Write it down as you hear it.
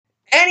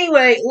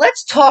Anyway,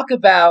 let's talk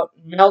about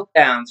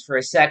meltdowns for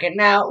a second.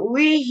 Now,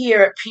 we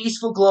here at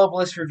Peaceful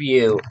Globalist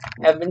Review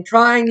have been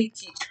trying to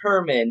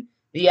determine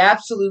the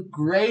absolute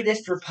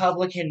greatest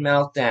Republican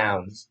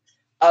meltdowns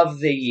of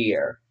the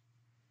year.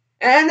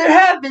 And there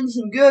have been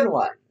some good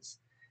ones.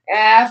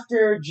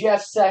 After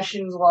Jeff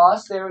Sessions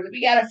lost,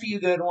 we got a few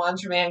good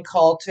ones from Ann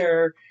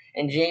Coulter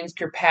and James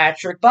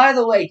Kirkpatrick. By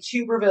the way,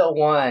 Tuberville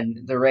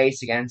won the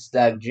race against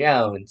Doug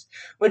Jones,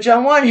 which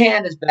on one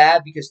hand is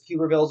bad because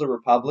Tuberville's a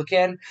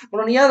Republican,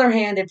 but on the other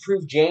hand, it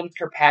proved James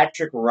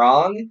Kirkpatrick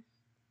wrong.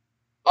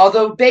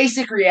 Although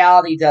basic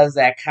reality does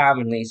that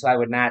commonly, so I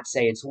would not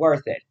say it's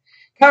worth it.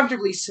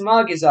 Comfortably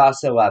Smug is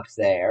also up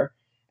there.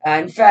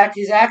 In fact,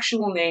 his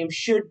actual name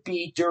should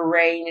be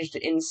Deranged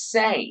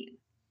Insane,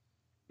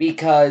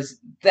 because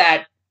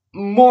that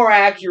more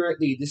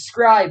accurately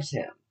describes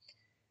him.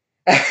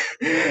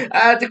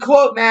 To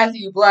quote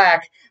Matthew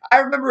Black, I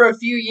remember a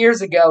few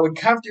years ago when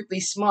Comfortably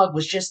Smug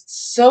was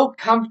just so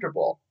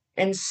comfortable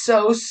and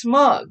so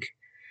smug.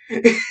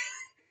 Have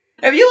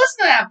you listened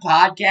to that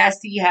podcast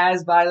he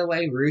has, by the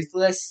way,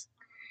 Ruthless?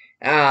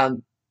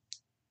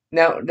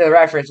 No, the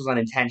reference was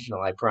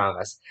unintentional, I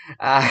promise.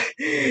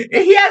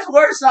 He has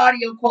worse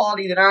audio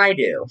quality than I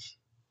do.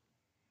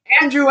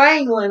 Andrew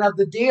Anglin of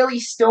the Daily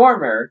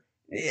Stormer,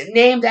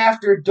 named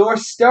after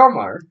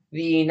Stomer,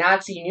 the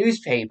Nazi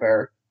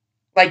newspaper,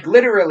 like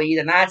literally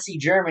the Nazi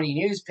Germany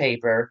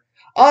newspaper,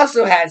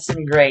 also had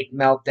some great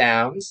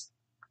meltdowns.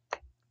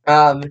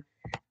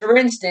 For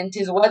instance,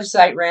 his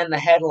website ran the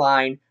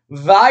headline,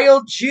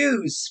 "Vile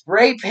Jews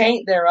spray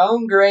paint their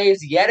own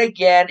graves yet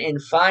again in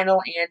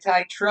final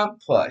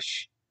anti-Trump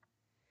push."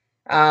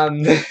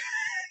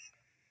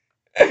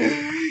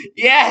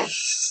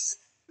 Yes!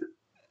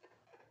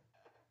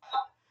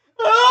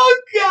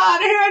 Oh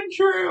God,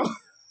 Andrew!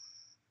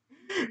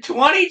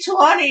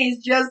 2020's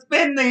just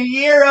been the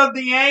year of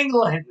the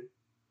Anglin.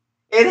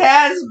 It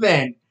has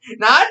been.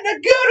 Not in a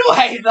good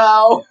way,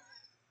 though.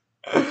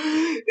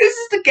 This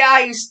is the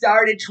guy who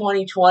started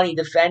 2020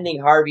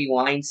 defending Harvey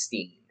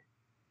Weinstein.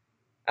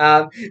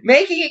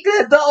 Making it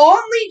good. The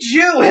only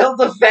Jew he'll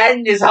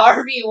defend is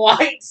Harvey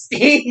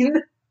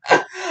Weinstein.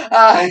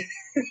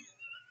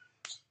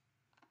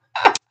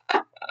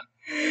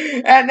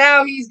 And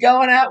now he's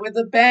going out with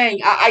a bang.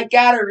 I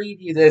gotta read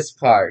you this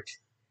part.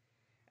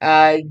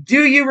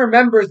 Do you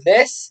remember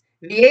this?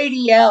 The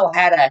ADL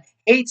had a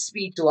hate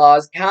speech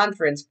laws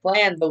conference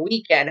planned the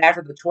weekend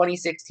after the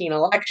 2016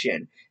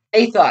 election.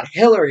 They thought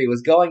Hillary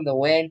was going to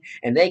win,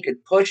 and they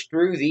could push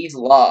through these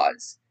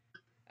laws.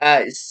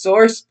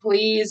 Source,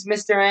 please,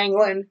 Mr.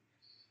 Anglin.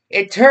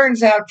 It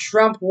turns out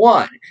Trump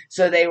won,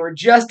 so they were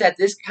just at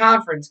this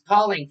conference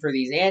calling for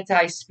these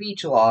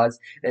anti-speech laws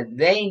that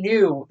they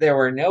knew there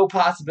were no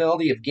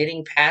possibility of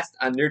getting passed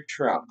under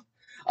Trump.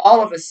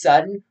 All of a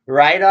sudden,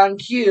 right on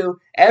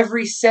cue,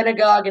 every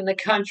synagogue in the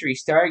country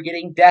started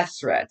getting death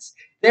threats.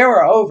 There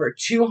were over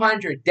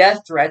 200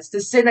 death threats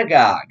to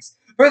synagogues.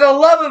 For the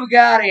love of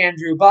God,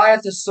 Andrew, buy a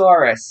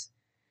thesaurus.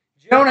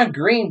 Jonah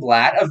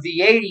Greenblatt of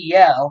the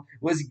ADL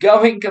was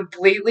going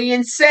completely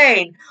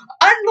insane,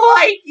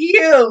 unlike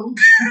you.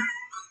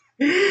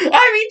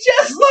 I mean,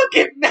 just look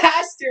at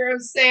Master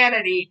of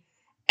Sanity,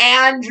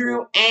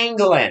 Andrew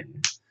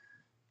Anglin,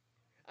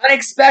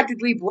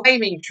 unexpectedly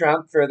blaming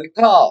Trump for the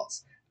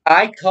calls.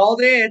 I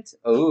called it.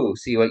 Oh,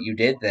 see what you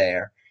did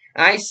there.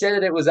 I said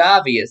that it was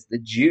obvious the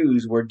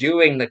Jews were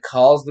doing the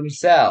calls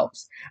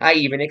themselves. I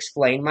even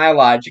explained my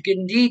logic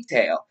in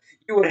detail.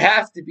 You would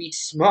have to be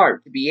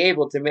smart to be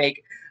able to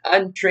make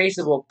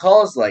untraceable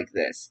calls like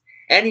this.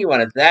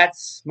 Anyone that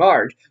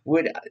smart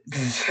would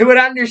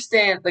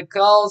understand the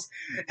calls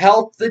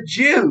help the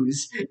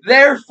Jews.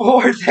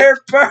 Therefore, their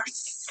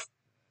births.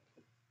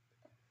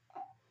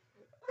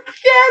 I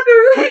can't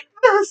read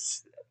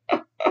this.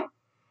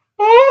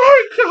 Oh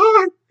my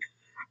God.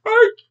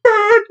 I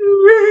can't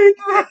read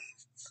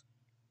this.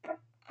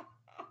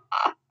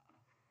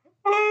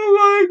 Oh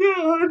my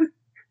God.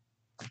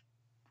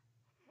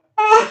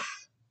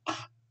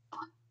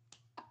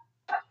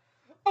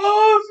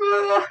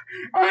 Oh,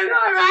 I'm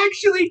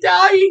actually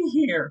dying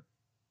here.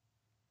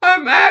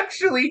 I'm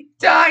actually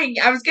dying.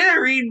 I was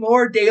gonna read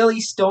more Daily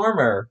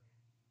Stormer.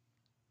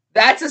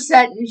 That's a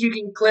sentence you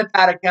can clip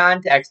out of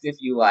context if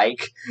you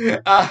like.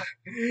 And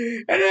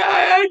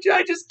I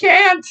just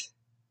can't.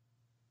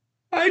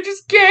 I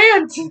just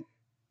can't.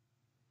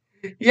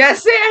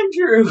 Yes,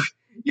 Andrew,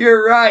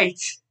 you're right.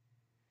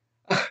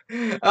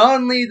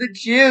 Only the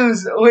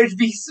Jews would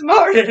be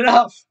smart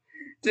enough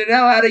to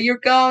know how to. You're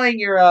calling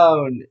your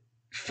own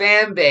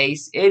fan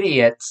base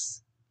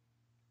idiots.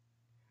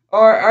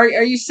 Or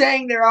are you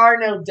saying there are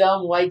no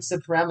dumb white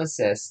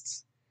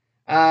supremacists?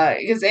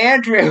 Because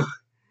Andrew,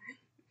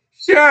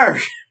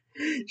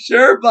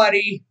 sure,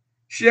 buddy,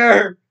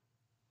 sure.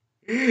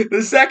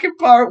 The second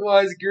part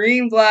was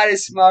Greenblatt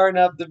is smart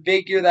enough to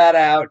figure that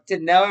out, to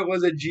know it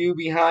was a Jew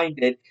behind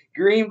it.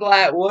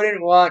 Greenblatt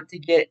wouldn't want to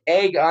get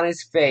egg on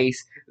his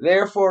face.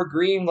 Therefore,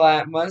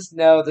 Greenblatt must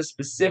know the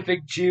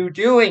specific Jew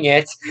doing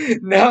it,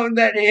 known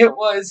that it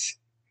was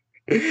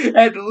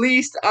At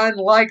least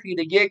unlikely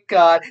to get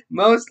caught,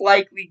 most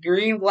likely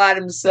Greenblatt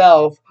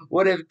himself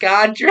would have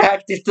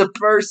contracted the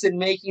person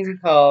making the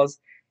calls,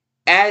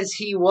 as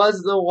he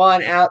was the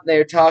one out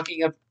there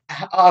talking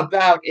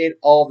about it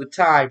all the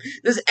time.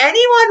 Does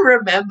anyone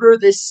remember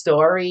this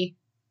story?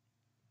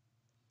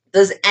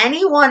 Does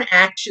anyone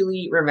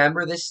actually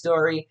remember this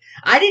story?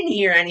 I didn't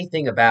hear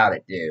anything about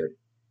it, dude.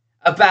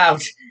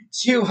 About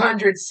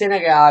 200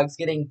 synagogues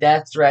getting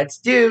death threats.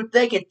 Dude,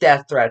 they get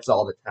death threats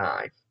all the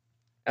time.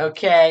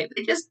 Okay?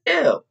 They just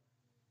do.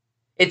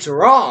 It's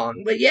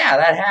wrong, but yeah,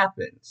 that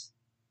happens.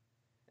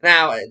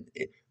 Now,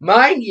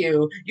 mind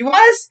you, you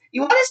want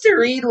us to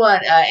read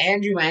what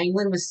Andrew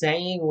Anglin was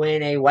saying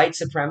when a white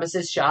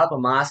supremacist shot up a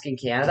mosque in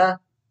Canada?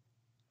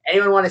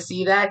 Anyone want to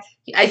see that?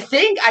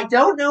 I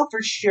don't know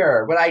for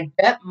sure, but I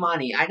bet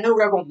money. I know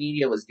Rebel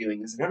Media was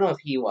doing this. I don't know if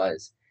he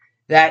was.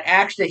 That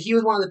he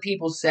was one of the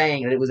people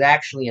saying that it was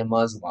actually a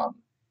Muslim.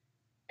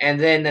 And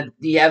then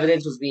the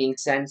evidence was being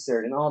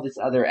censored and all this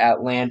other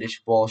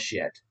outlandish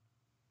bullshit.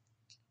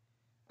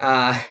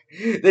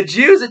 The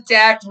Jews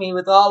attacked me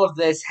with all of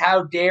this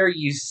 "how dare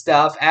you"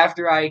 stuff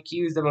after I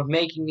accused them of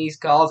making these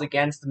calls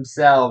against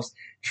themselves.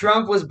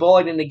 Trump was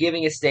bullied into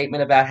giving a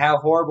statement about how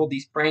horrible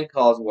these prank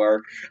calls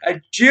were. A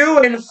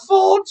Jew in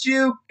full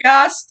Jew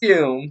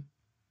costume.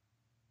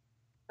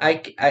 I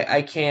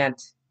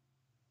can't.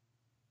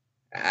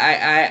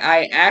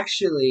 I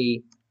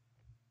actually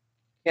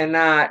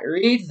cannot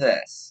read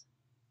this.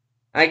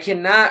 I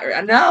cannot.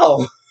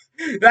 No!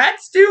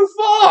 That's too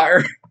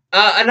far!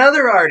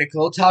 Another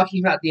article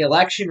talking about the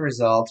election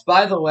results.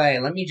 By the way,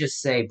 let me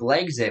just say,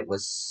 Blexit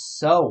was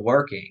so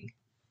working.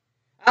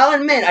 I'll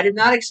admit, I did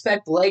not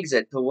expect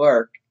Blexit to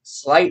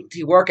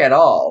work at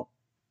all,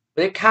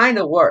 but it kind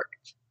of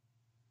worked.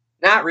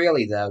 Not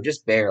really, though,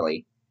 just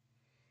barely.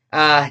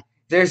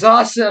 There's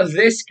also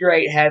this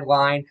great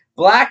headline: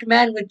 Black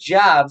men with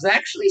jobs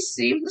actually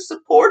seem to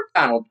support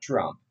Donald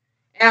Trump.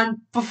 And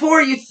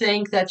before you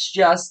think that's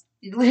just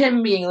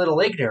him being a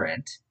little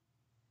ignorant,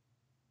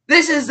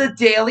 this is the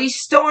Daily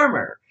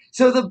Stormer.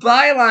 So the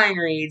byline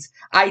reads,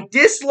 "I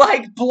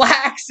dislike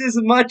blacks as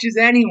much as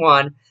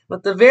anyone,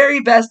 but the very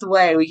best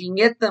way we can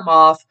get them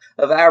off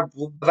of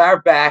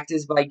our backs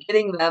is by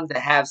getting them to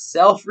have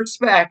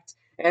self-respect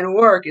and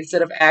work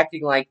instead of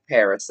acting like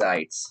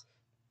parasites."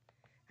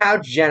 How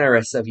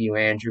generous of you,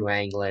 Andrew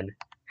Anglin.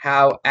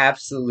 How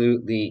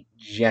absolutely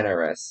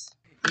generous.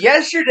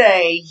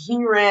 Yesterday,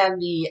 he ran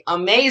the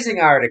amazing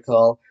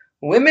article,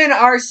 "Women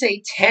Are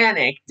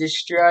Satanic,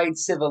 Destroyed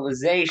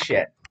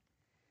Civilization."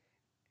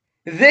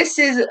 This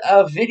is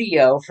a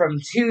video from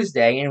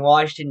Tuesday in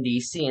Washington,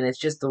 D.C., and it's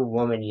just a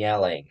woman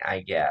yelling, I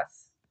guess.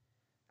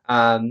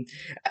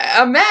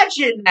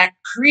 Imagine that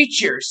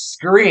creature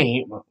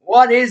scream.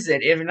 What is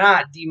it if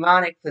not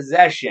demonic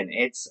possession?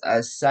 It's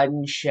a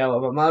sudden show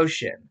of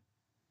emotion.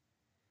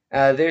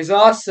 There's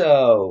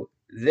also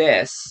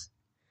this.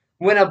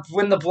 When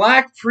the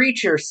black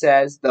preacher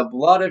says the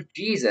blood of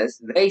Jesus,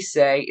 they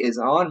say is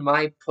on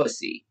my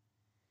pussy.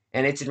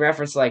 And it's in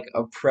reference to like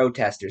a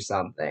protest or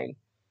something.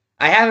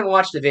 I haven't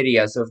watched the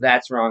video, so if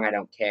that's wrong, I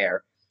don't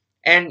care.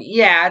 And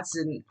yeah, it's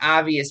an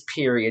obvious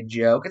period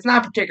joke. It's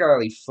not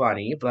particularly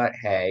funny, but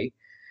hey.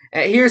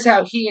 Here's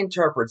how he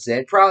interprets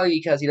it, probably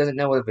because he doesn't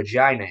know what a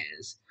vagina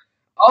is.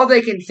 All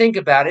they can think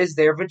about is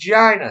their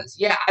vaginas.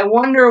 Yeah, I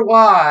wonder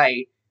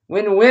why.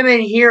 When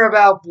women hear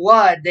about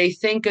blood, they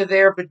think of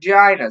their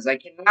vaginas. I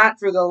cannot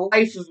for the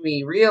life of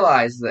me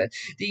realize that.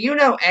 Do you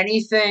know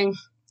anything?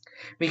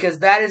 Because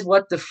that is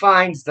what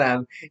defines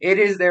them. It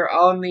is their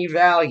only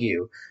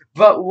value.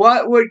 But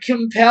what would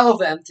compel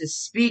them to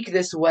speak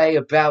this way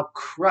about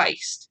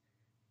Christ?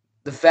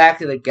 The fact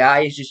that a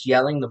guy is just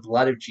yelling the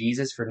blood of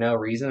Jesus for no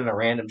reason in a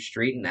random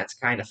street, and that's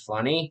kind of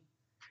funny?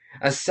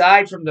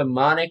 Aside from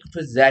demonic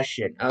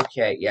possession.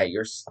 Okay, yeah,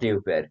 you're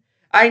stupid.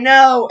 I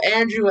know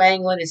Andrew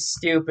Anglin is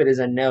stupid as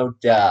a no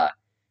duh.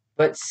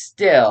 But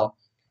still,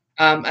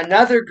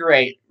 another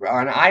great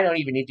one. I don't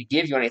even need to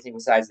give you anything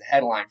besides the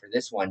headline for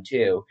this one,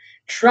 too.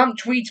 Trump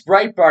tweets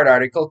Breitbart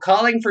article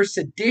calling for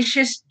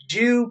seditious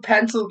Jew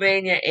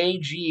Pennsylvania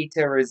AG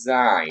to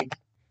resign.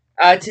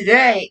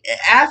 Today,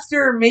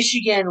 after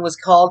Michigan was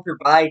called for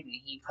Biden,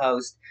 he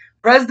posts,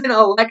 "President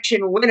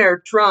election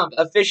winner Trump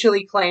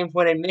officially claimed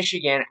win in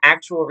Michigan.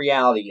 Actual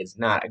reality is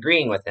not,"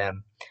 agreeing with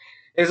him.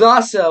 There's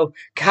also,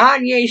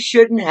 Kanye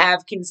shouldn't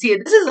have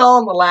conceded. This is all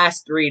in the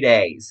last 3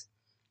 days.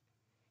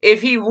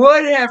 If he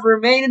would have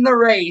remained in the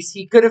race,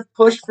 he could have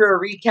pushed for a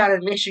recount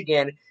in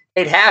Michigan.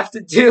 They'd have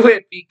to do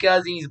it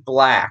because he's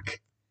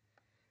black.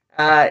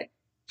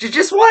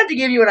 Just wanted to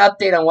give you an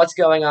update on what's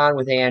going on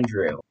with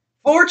Andrew.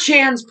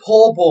 4chan's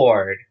poll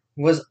board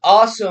was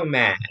also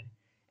mad.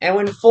 And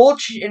when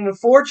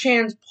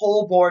 4chan's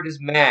poll board is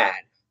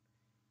mad,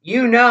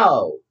 you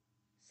know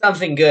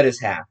something good has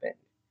happened.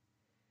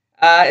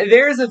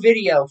 There's a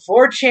video.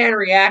 4chan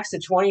reacts to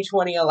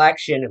 2020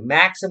 election,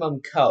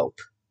 maximum cope.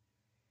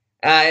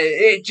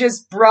 It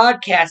just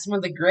broadcasts one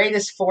of the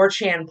greatest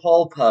 4chan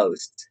poll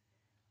posts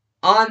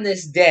on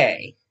this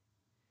day,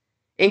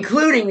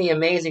 including the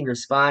amazing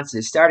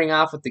responses, starting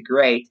off with the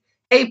great,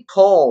 Hey,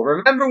 Poll,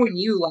 remember when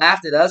you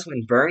laughed at us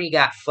when Bernie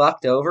got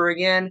fucked over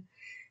again?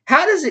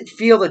 How does it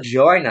feel to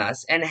join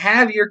us and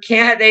have your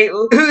candidate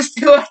lose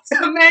to a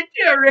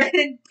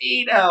dementia-ridden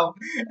pedo?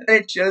 And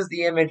it shows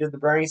the image of the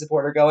Bernie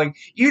supporter going,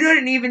 "You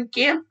didn't even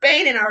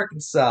campaign in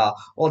Arkansas,"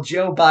 while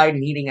Joe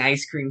Biden eating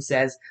ice cream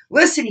says,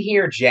 "Listen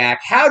here,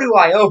 Jack, how do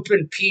I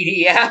open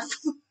PDF?"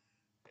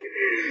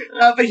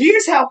 But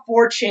here's how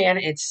 4chan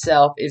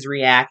itself is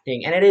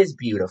reacting, and it is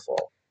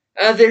beautiful.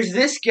 There's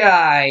this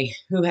guy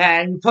who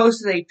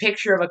posted a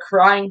picture of a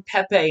crying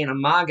Pepe in a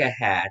MAGA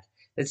hat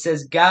that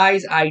says,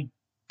 "Guys, I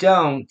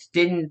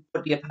didn't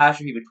put the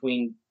apostrophe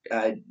between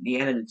the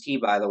N and the T,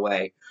 by the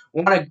way,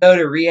 want to go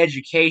to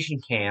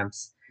re-education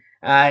camps."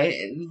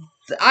 I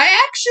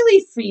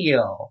actually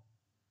feel,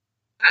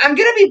 I'm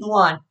gonna be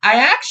blunt, I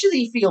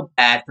actually feel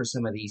bad for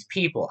some of these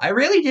people. I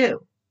really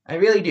do. I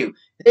really do.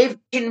 They've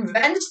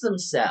convinced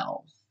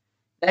themselves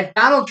that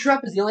Donald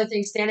Trump is the only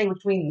thing standing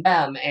between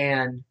them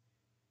and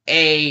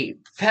a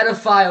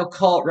pedophile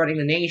cult running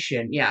the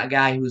nation. Yeah, a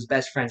guy who's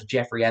best friends with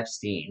Jeffrey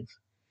Epstein.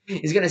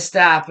 Is gonna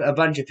stop a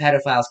bunch of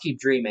pedophiles keep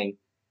dreaming.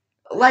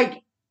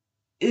 Like,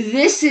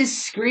 this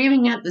is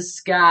screaming at the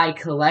sky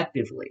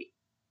collectively.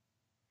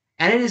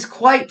 And it is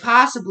quite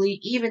possibly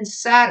even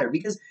sadder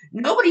because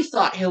nobody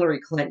thought Hillary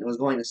Clinton was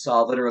going to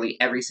solve literally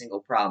every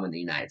single problem in the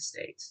United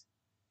States.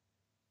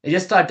 They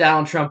just thought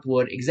Donald Trump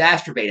would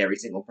exacerbate every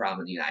single problem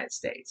in the United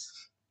States.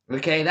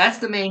 Okay, that's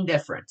the main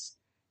difference.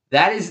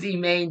 That is the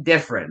main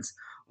difference.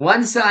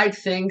 One side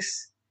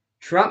thinks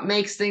Trump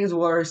makes things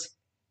worse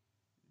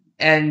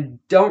and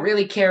don't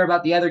really care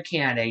about the other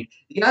candidate.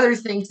 The other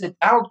thinks that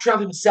Donald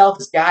Trump himself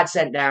is God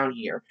sent down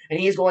here, and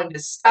he's going to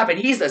stop it.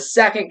 He's the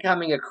second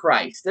coming of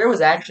Christ. There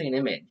was actually an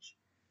image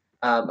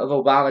of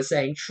Obama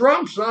saying,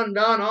 "Trump's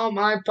undone all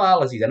my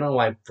policies." I don't know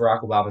why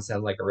Barack Obama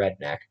sounds like a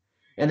redneck.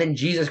 And then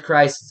Jesus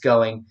Christ is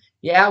going,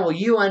 "Yeah, well,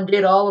 you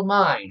undid all of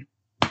mine."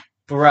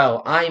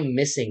 Bro, I'm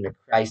missing the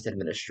Christ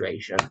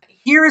administration.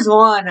 Here's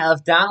one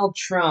of Donald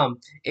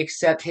Trump,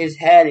 except his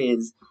head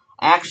is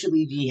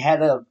actually the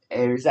head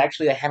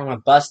on a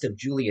bust of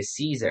Julius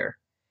Caesar.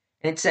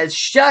 And it says,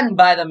 "Shunned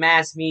by the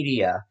mass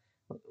media."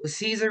 Was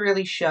Caesar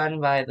really shunned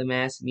by the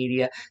mass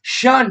media?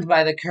 Shunned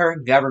by the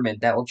current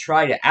government that will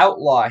try to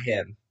outlaw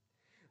him.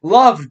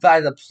 Loved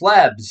by the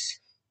plebs.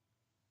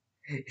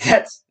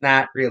 That's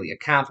not really a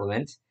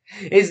compliment.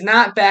 Is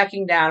not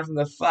backing down from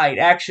the fight.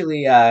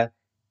 Actually,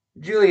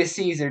 Julius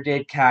Caesar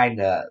did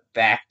kinda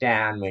back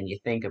down when you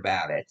think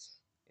about it.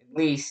 At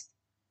least,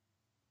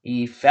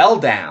 he fell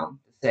down,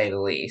 to say the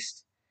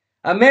least.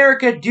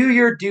 America, do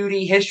your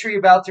duty. History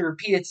about to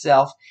repeat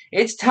itself.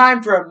 It's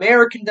time for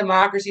American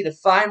democracy to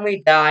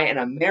finally die and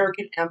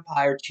American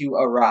empire to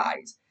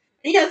arise.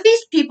 You know,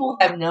 these people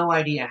have no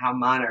idea how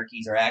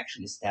monarchies are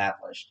actually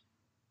established.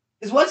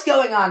 Because what's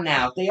going on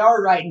now, if they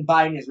are right and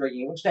Biden is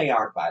rigging, which they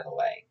aren't, by the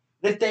way,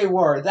 if they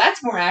were,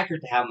 that's more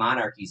accurate to how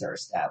monarchies are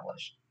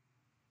established.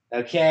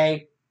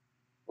 Okay?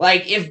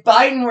 Like, if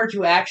Biden were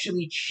to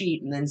actually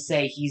cheat and then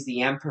say he's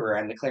the emperor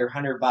and declare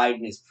Hunter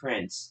Biden as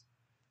prince,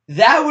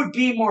 that would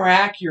be more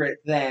accurate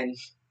than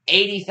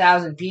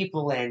 80,000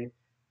 people in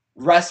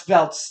Rust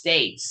Belt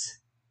states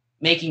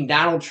making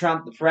Donald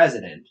Trump the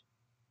president.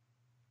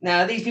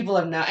 Now, these people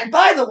have not... And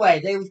by the way,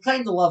 they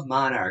claim to love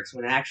monarchs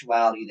when in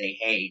actuality they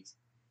hate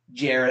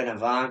Jared and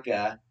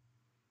Ivanka.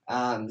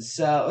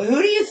 So,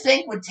 who do you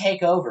think would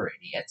take over,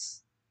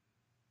 idiots?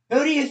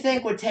 Who do you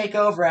think would take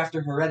over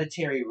after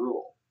hereditary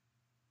rule?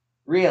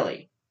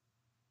 Really?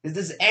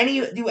 Do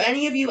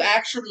any of you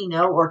actually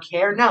know or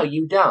care? No,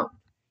 you don't.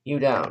 You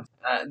don't.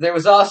 There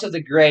was also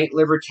the great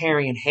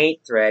libertarian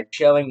hate thread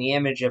showing the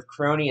image of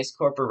cronyist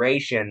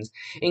corporations,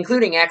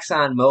 including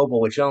ExxonMobil,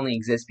 which only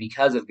exists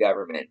because of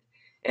government,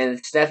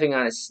 and stepping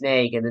on a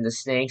snake, and then the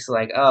snake's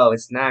like, "Oh,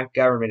 it's not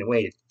government.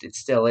 Wait, it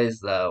still is,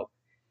 though."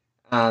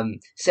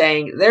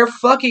 Saying they're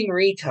fucking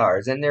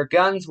retards, and their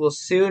guns will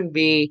soon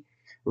be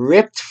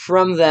ripped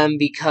from them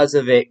because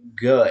of it.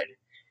 Good.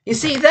 You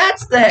see,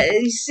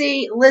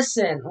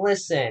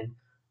 listen.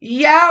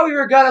 Yeah, we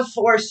were gonna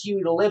force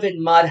you to live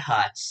in mud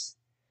huts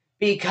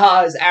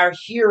because our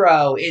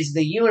hero is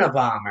the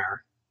Unabomber.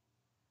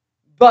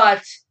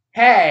 But,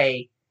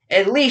 hey,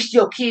 at least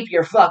you'll keep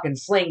your fucking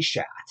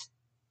slingshot.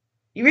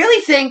 You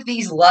really think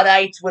these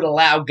Luddites would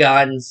allow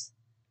guns?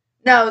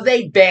 No,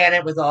 they'd ban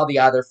it with all the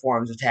other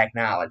forms of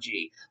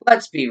technology.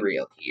 Let's be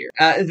real here.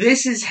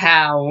 This is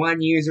how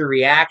one user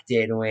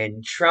reacted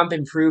when Trump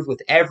improved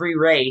with every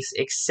race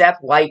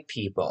except white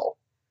people.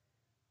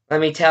 Let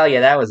me tell you,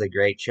 that was a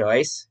great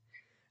choice.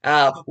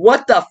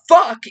 What the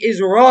fuck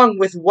is wrong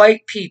with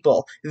white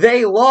people?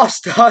 They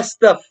lost us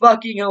the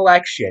fucking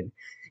election.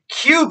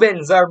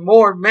 Cubans are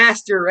more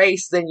master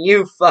race than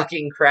you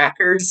fucking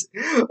crackers.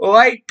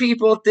 White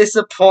people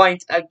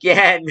disappoint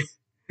again.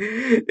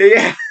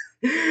 Yeah.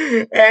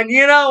 And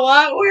you know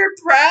what? We're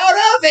proud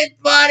of it,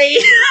 buddy.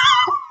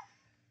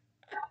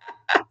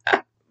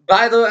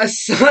 By the way,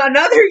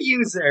 another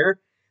user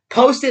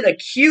posted a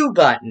Q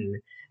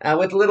button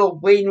with little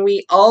 "when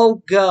we all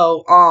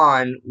go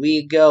on,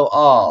 we go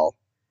all."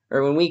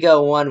 Or when we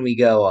go one, we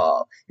go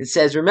all. It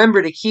says,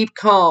 remember to keep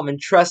calm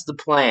and trust the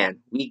plan.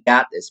 We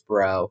got this,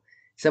 bro.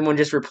 Someone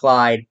just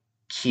replied,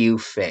 Q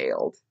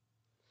failed.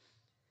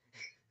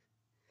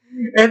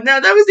 And now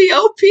that was the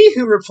OP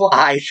who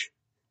replied.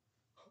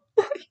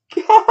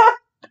 God.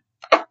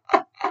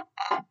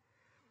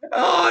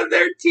 Oh,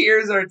 their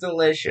tears are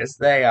delicious.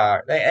 They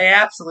are. They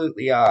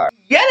absolutely are.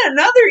 Yet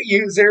another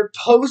user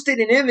posted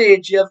an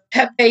image of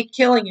Pepe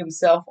killing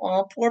himself.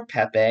 Oh, poor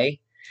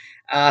Pepe.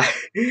 And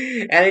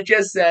it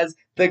just says,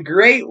 the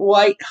Great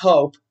White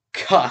Hope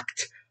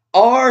cucked.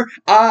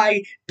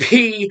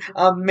 R.I.P.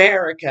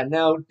 America.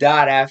 No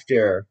dot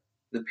after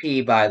the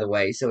P, by the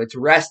way. So it's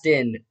rest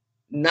in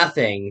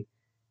nothing.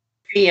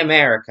 P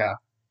America.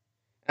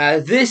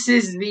 This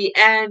is the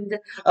end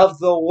of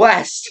the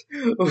West.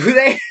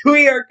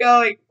 We are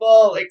going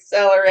full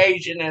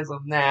acceleration as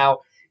of now.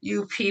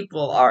 You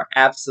people are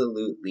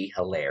absolutely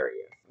hilarious.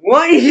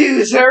 One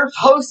user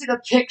posted a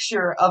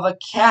picture of a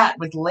cat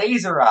with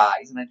laser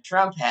eyes and a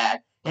Trump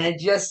hat, and it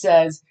just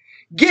says,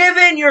 give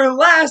in your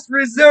last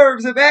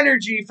reserves of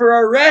energy for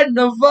a red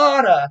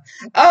Nevada.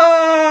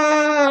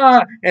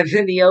 Ah! And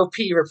then the OP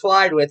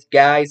replied with,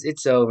 guys,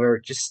 it's over.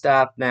 Just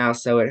stop now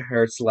so it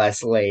hurts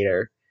less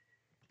later.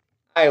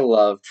 I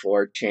love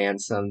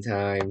 4chan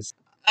sometimes.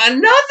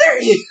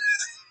 Another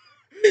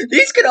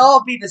These could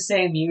all be the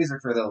same user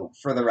for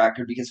the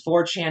record, because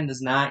 4chan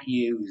does not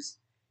use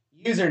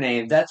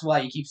usernames. That's why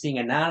you keep seeing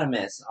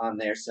anonymous on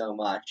there so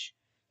much.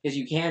 Because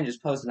you can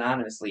just post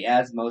anonymously,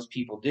 as most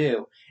people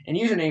do. And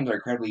usernames are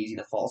incredibly easy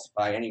to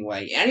falsify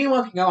anyway.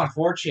 Anyone can go on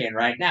 4chan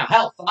right now.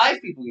 Hell,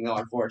 5 people can go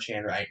on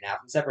 4chan right now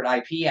from separate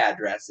IP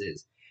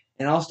addresses.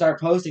 And I'll start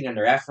posting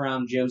under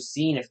Ephraim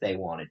Josine if they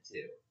wanted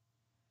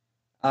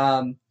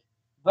to.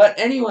 But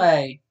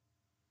anyway,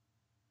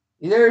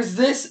 there's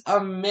this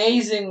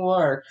amazing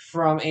work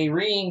from a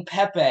reading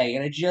Pepe,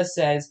 and it just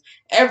says,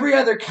 every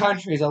other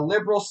country is a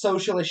liberal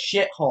socialist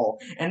shithole,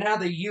 and now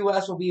the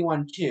US will be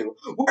one too.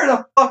 Where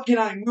the fuck can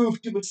I move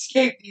to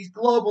escape these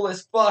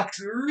globalist fucks?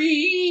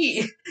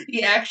 Read!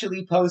 He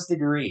actually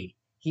posted read.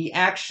 He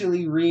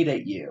actually read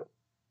at you.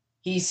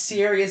 He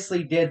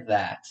seriously did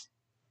that.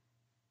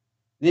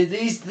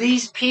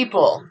 These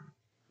people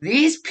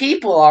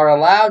are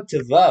allowed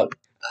to vote.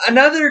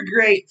 Another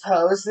great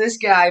post. This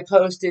guy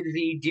posted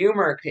the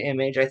Doomer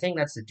image. I think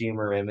that's the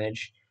Doomer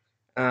image.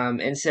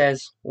 And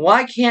says,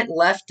 why can't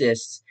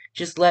leftists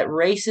just let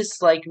racists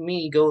like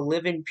me go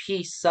live in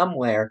peace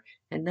somewhere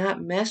and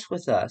not mess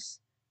with us?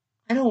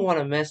 I don't want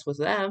to mess with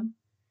them.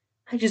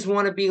 I just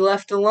want to be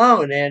left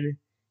alone and,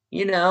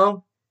 I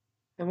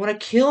want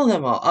to kill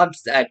them all.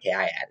 Okay,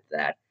 I added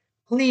that.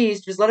 Please,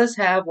 just let us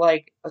have,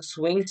 like, a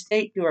swing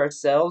state to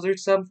ourselves or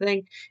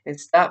something, and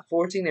stop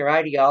forcing their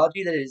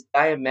ideology that is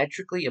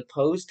diametrically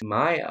opposed to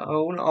my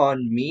own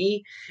on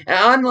me. And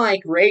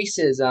unlike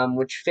racism,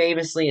 which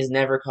famously has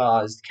never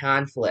caused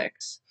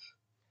conflicts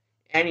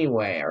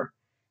anywhere,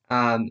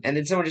 and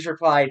then someone just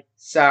replied,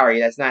 sorry,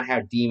 that's not how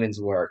demons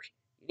work.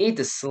 You need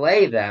to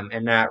slay them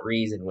and not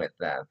reason with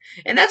them.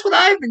 And that's what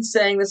I've been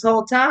saying this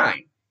whole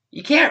time.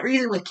 You can't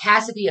reason with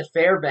Cassiopeia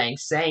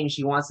Fairbanks saying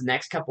she wants the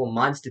next couple of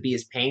months to be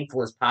as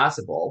painful as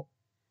possible.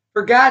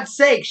 For God's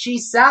sake, she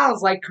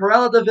sounds like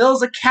Cruella de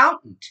Vil's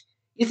accountant.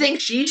 You think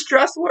she's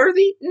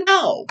trustworthy?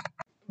 No.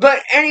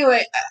 But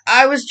anyway,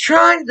 I was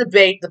trying to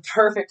debate the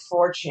perfect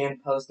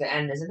 4chan post to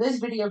end this, and this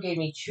video gave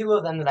me 2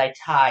 of them that I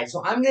tied,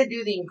 so I'm going to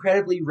do the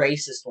incredibly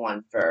racist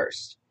one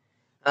first.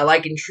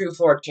 Like in true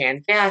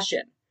 4chan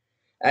fashion.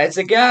 It's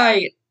a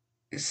guy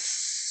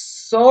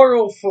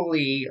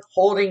sorrowfully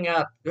holding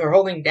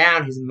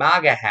down his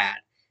MAGA hat,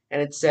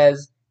 and it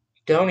says,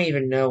 don't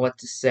even know what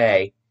to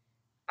say.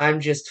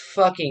 I'm just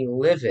fucking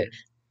livid.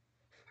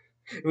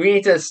 We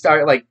need to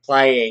start, like,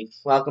 playing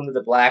Welcome to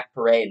the Black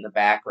Parade in the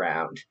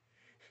background.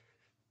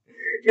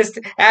 Just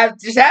have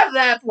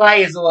that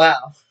play as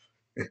well.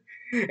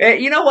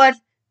 You know what?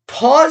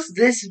 Pause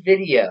this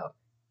video.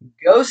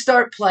 Go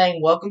start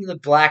playing Welcome to the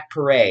Black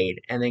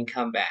Parade, and then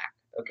come back.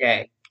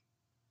 Okay?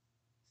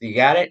 You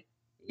got it?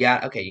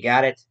 Okay, you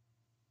got it?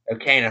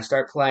 Okay, now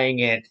start playing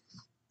it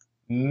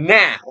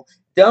now.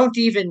 Don't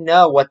even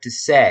know what to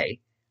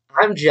say.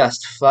 I'm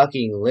just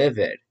fucking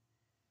livid.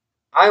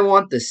 I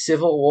want the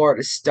Civil War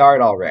to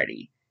start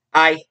already.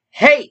 I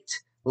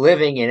hate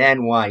living in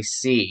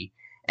NYC.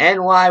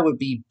 NY would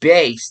be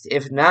based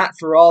if not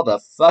for all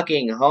the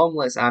fucking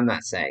homeless. I'm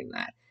not saying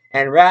that.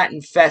 And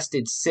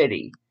rat-infested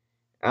city.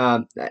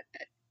 I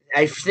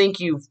think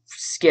you've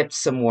skipped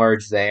some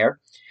words there.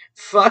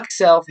 Fuck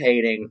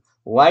self-hating.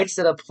 Whites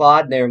that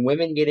applaud their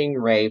women getting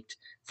raped.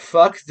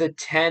 Fuck the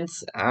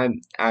 10th.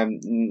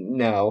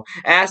 No.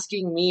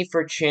 Asking me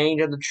for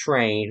change on the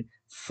train.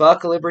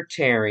 Fuck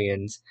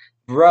libertarians.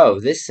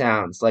 Bro, this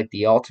sounds like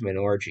the ultimate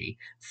orgy.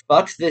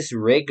 Fuck this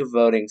rigged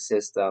voting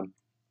system.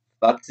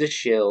 Fuck the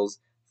shills.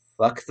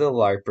 Fuck the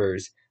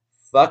LARPers.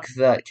 Fuck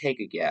the, take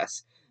a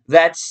guess,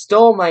 that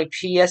stole my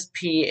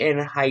PSP in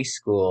high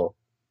school.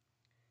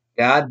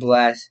 God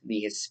bless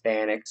the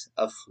Hispanics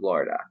of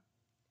Florida.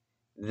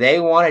 They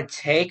want to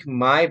take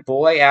my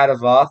boy out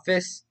of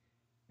office?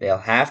 They'll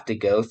have to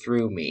go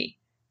through me.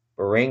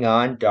 Bring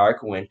on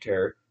Dark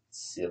Winter,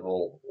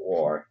 Civil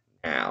War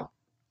now.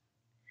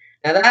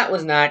 Now that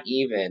was not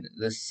even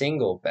the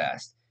single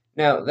best.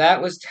 No,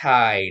 that was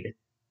tied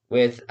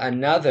with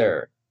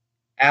another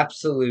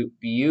absolute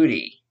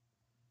beauty.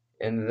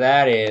 And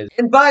that is.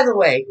 And by the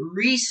way,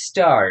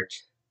 restart.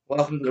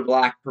 Welcome to the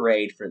Black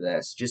Parade for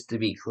this, just to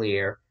be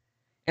clear.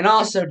 And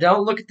also,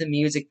 don't look at the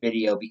music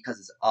video because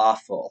it's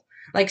awful.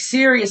 Like,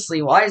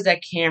 seriously, why does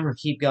that camera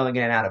keep going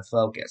in and out of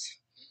focus?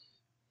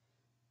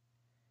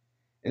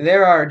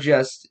 There are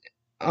just,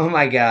 oh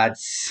my god,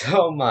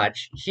 so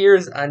much.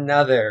 Here's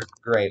another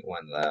great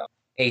one, though.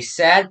 A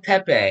sad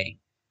Pepe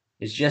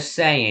is just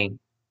saying,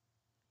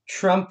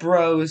 Trump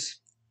rose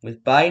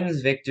with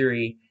Biden's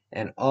victory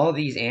and all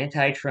these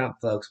anti-Trump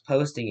folks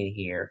posting in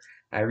here.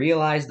 I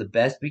realize the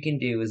best we can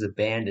do is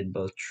abandon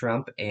both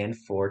Trump and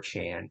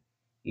 4chan.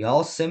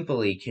 Y'all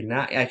simply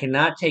I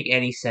cannot take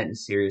any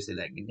sentence seriously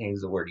that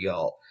contains the word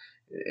y'all.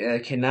 I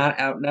cannot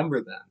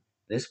outnumber them.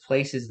 This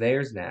place is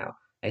theirs now.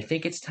 I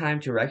think it's time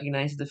to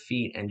recognize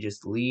defeat and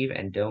just leave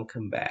and don't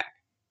come back.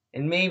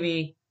 And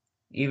maybe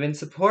even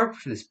support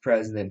for this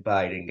President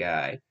Biden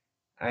guy.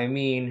 I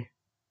mean,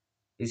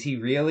 is he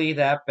really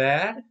that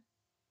bad?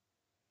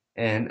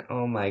 And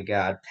oh my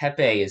god,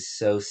 Pepe is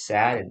so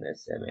sad in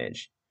this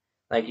image.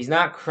 Like, he's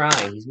not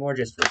crying, he's more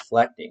just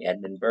reflecting,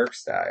 Edmund Burke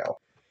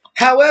style.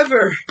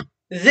 However,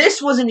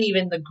 this wasn't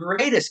even the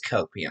greatest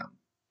copium.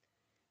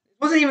 It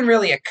wasn't even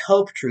really a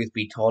cope, truth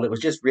be told, it was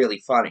just really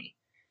funny.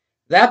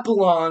 That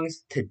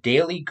belongs to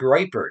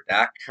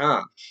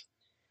DailyGroiper.com.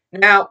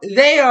 Now,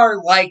 they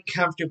are like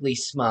comfortably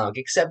smug,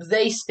 except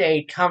they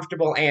stayed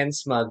comfortable and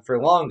smug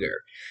for longer.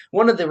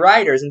 One of the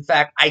writers, in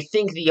fact, I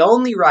think the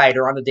only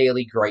writer on the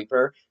Daily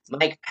Groiper,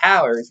 Mike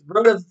Powers,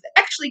 wrote a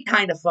actually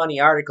kind of funny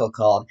article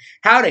called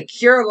How to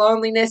Cure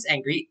Loneliness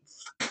and Greet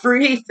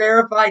Free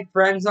Verified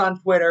Friends on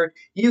Twitter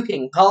You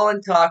Can Call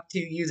and Talk to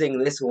using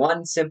this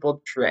one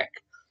simple trick,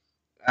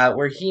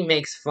 where he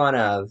makes fun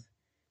of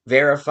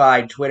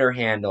verified Twitter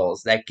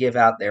handles that give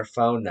out their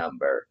phone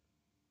number.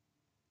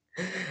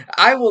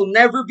 I will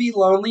never be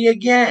lonely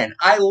again.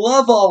 I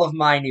love all of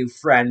my new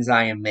friends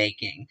I am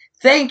making.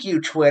 Thank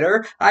you,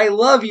 Twitter. I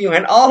love you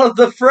and all of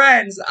the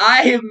friends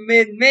I have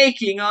been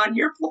making on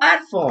your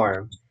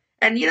platform.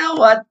 And you know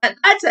what?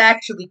 That's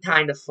actually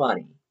kind of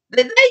funny.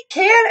 They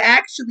can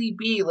actually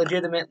be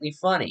legitimately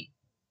funny.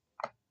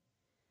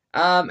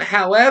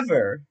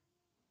 However,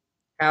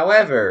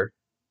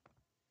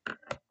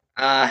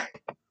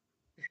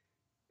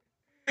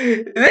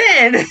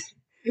 then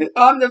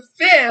on the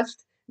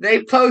 5th,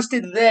 they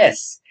posted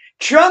this.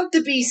 Trump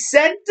to be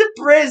sent to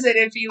prison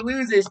if he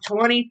loses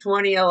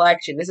 2020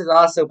 election. This is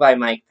also by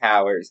Mike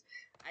Powers.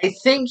 I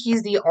think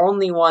he's the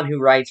only one who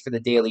writes for the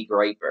Daily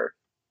Groiper.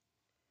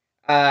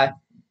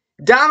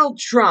 Donald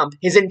Trump,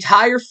 his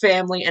entire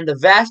family, and the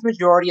vast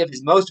majority of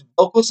his most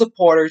vocal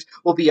supporters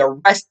will be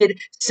arrested,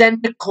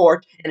 sent to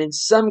court, and in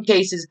some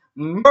cases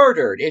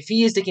murdered if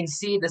he is to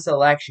concede this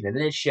election. And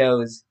then it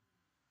shows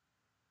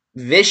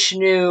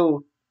Vishnu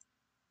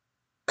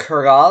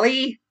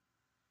Kurali?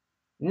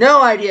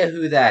 No idea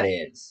who that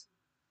is.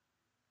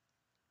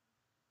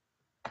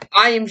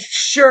 I am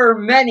sure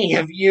many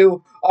of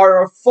you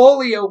are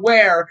fully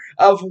aware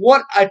of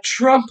what a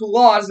Trump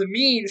laws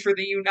means for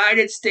the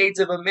United States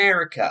of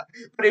America.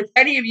 But if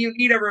any of you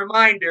need a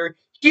reminder,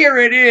 here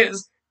it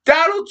is.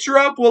 Donald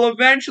Trump will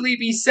eventually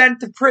be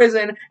sent to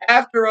prison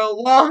after a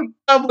long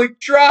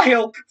public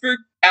trial for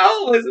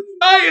countless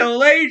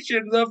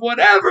violations of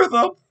whatever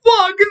the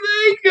fuck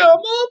they come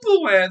up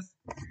with.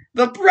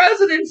 The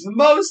president's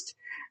most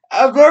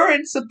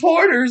aberrant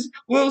supporters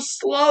will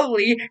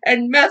slowly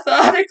and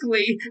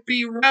methodically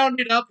be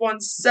rounded up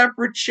on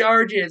separate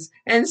charges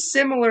and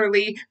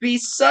similarly be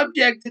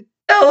subject to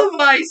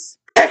televised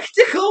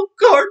spectacle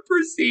court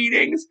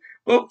proceedings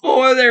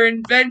before their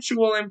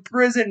eventual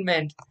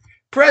imprisonment.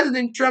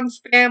 President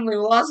Trump's family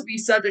will also be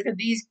subject to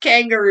these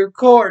kangaroo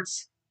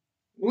courts,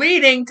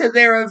 leading to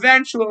their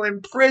eventual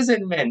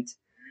imprisonment.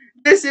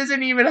 This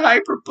isn't even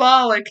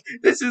hyperbolic.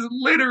 This is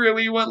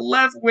literally what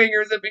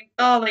left-wingers have been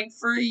calling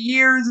for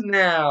years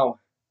now.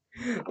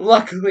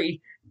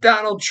 Luckily,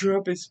 Donald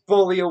Trump is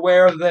fully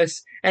aware of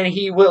this, and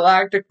he will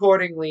act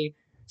accordingly,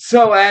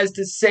 so as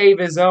to save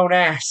his own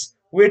ass,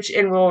 which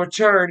in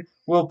return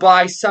will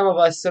buy some of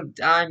us some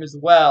time as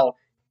well.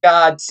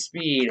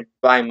 Godspeed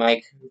by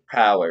Mike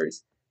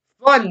Powers.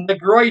 Fun the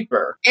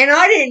Groiper. And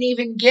I didn't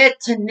even get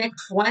to Nick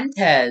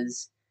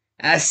Fuentes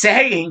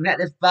saying that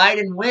if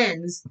Biden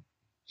wins,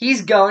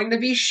 he's going to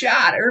be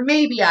shot. Or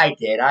maybe I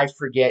did. I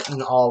forget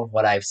in all of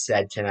what I've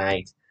said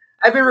tonight.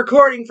 I've been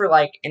recording for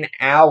like an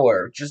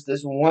hour, just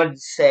this one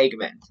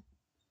segment.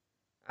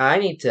 I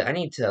need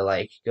to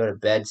like go to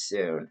bed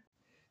soon.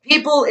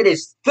 People, it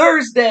is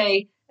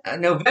Thursday,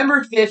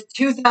 November 5th,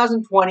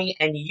 2020,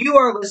 and you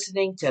are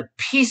listening to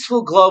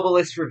Peaceful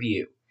Globalist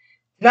Review.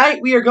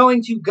 Tonight we are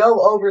going to go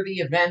over the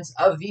events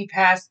of the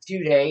past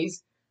 2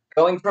 days,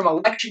 going from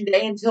Election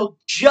Day until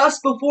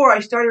just before I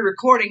started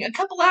recording, a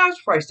couple hours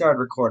before I started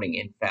recording,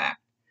 in fact.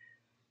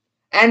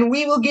 And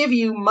we will give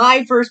you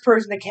my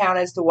first-person account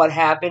as to what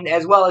happened,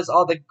 as well as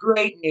all the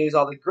great news,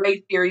 all the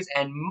great theories,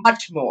 and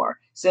much more.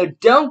 So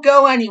don't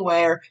go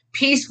anywhere.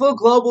 Peaceful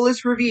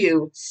Globalist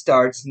Review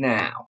starts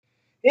now.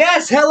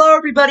 Yes, hello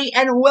everybody,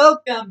 and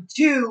welcome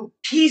to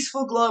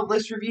Peaceful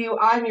Globalist Review.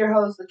 I'm your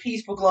host, the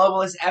Peaceful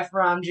Globalist,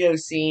 Ephraim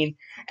Josine,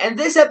 and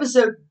this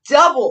episode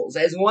doubles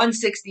as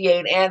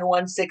 168 and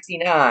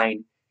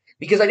 169,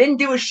 because I didn't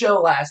do a show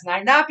last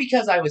night, not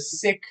because I was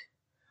sick,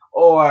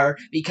 or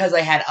because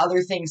I had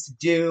other things to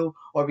do,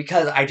 or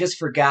because I just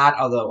forgot,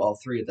 although all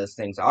three of those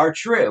things are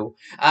true,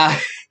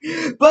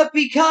 but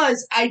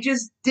because I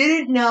just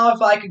didn't know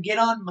if I could get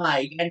on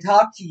mic and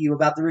talk to you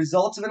about the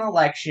results of an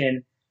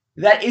election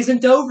that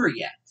isn't over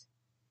yet.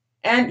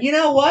 And you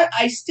know what?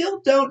 I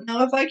still don't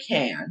know if I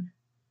can.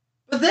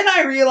 But then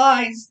I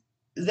realized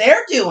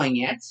they're doing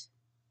it.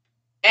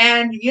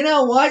 And you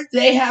know what?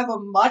 They have a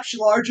much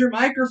larger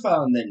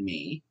microphone than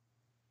me.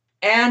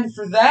 And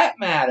for that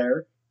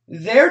matter,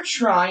 they're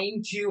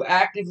trying to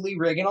actively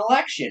rig an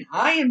election.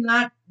 I am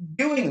not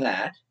doing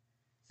that.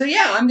 So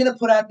yeah, I'm going to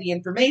put out the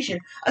information,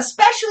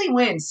 especially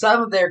when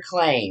some of their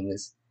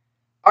claims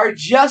are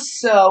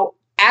just so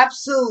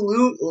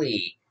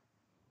absolutely,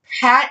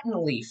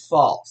 patently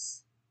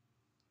false.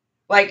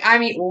 Like, I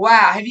mean,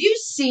 wow, have you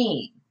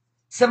seen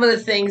some of the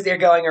things they're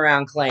going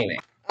around claiming?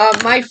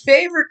 My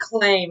favorite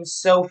claim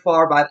so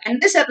far,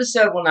 and this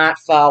episode will not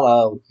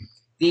follow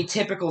the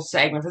typical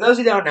segment. For those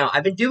who don't know,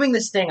 I've been doing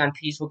this thing on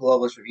Peaceful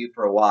Globalist Review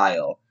for a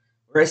while,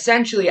 where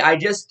essentially I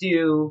just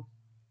do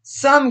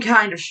some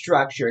kind of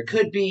structure. It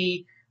could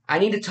be, I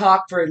need to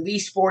talk for at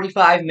least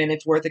 45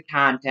 minutes worth of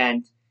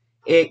content.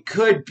 It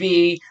could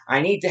be,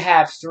 I need to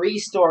have 3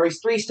 stories.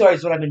 3 stories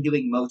is what I've been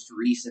doing most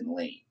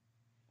recently.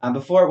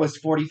 Before it was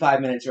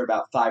 45 minutes or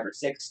about 5 or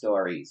 6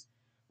 stories.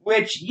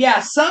 Which, yeah,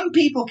 some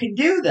people can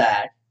do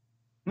that.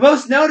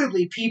 Most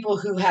notably, people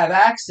who have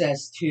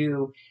access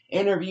to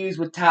interviews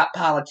with top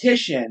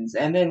politicians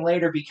and then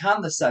later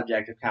become the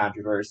subject of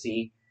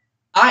controversy.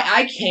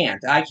 I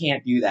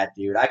can't do that,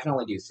 dude. I can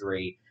only do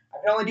 3. I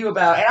can only do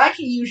about, and I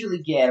can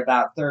usually get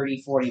about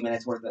 30, 40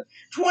 minutes worth of,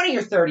 20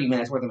 or 30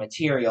 minutes worth of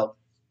material.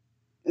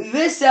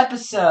 This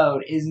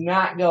episode is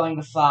not going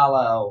to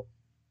follow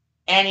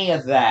any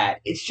of that.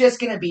 It's just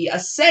going to be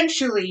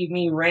essentially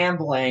me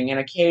rambling, and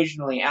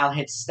occasionally I'll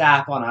hit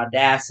stop on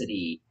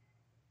Audacity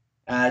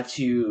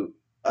to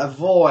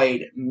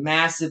avoid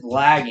massive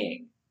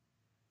lagging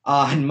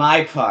on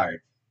my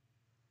part.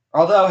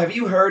 Although, have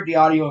you heard the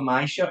audio of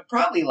my show? It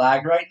probably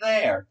lagged right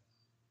there.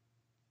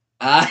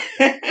 I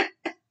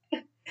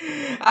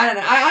don't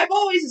know. I've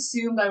always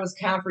assumed I was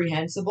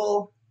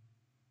comprehensible,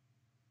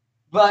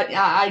 but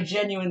I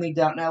genuinely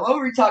don't know. What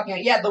were we talking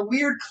about? Yeah, the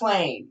weird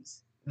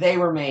claims they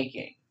were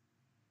making.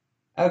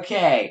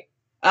 Okay.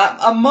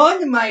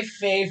 Among my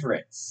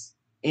favorites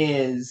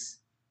is,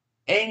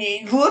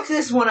 and look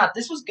this one up.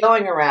 This was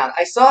going around.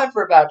 I saw it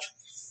for about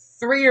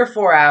 3 or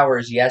 4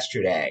 hours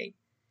yesterday.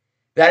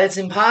 That it's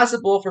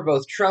impossible for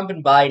both Trump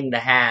and Biden to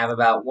have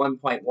about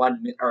 1.1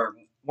 or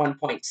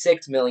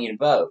 1.6 million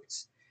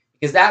votes,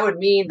 because that would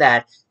mean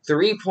that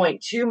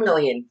 3.2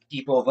 million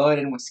people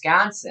voted in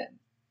Wisconsin,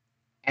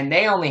 and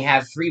they only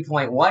have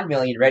 3.1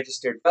 million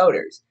registered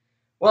voters.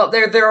 Well,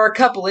 there are a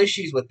couple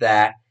issues with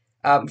that.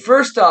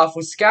 First off,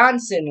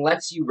 Wisconsin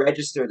lets you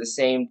register the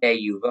same day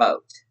you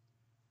vote.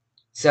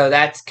 So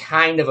that's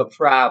kind of a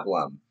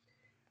problem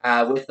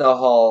with the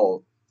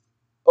whole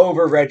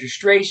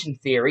over-registration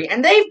theory.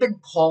 And they've been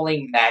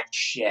pulling that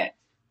shit,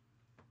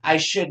 I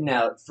should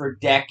note, for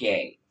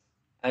decades.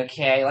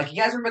 Okay? Like,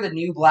 you guys remember the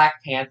new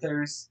Black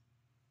Panthers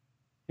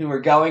who were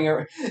going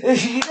around?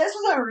 This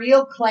was a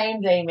real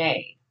claim they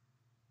made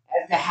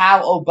as to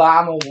how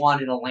Obama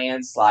won in a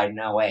landslide in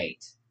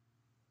 2008.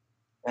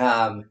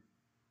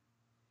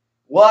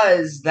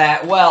 Was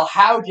that, well,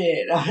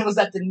 it was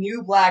that the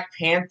new Black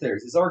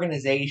Panthers, this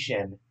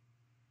organization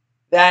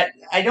that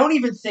I don't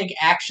even think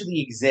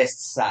actually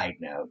exists, side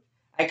note,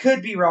 I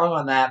could be wrong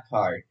on that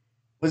part,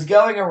 was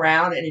going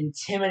around and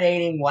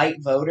intimidating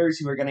white voters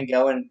who were going to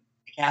go and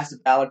cast a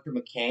ballot for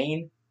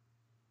McCain.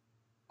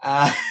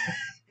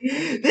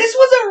 This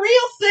was a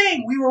real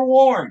thing. We were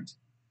warned.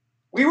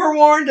 We were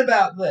warned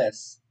about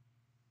this.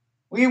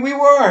 We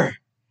were.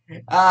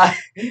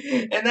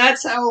 And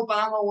that's how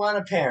Obama won,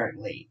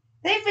 apparently.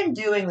 They've been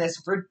doing this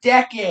for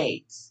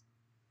decades.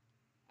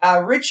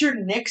 Richard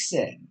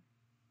Nixon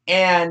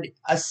and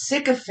a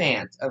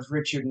sycophant of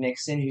Richard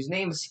Nixon, whose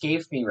name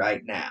escapes me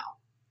right now,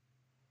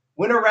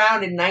 went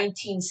around in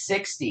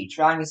 1960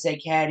 trying to say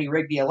Kennedy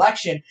rigged the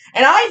election,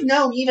 and I've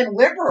known even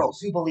liberals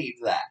who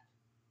believed that.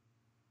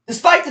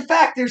 Despite the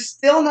fact there's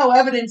still no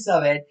evidence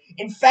of it.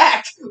 In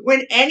fact,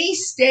 when any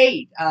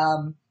state,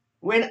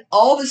 when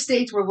all the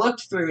states were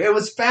looked through, it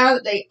was found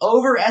that they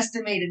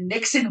overestimated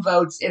Nixon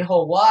votes in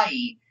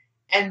Hawaii,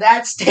 and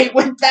that state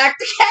went back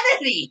to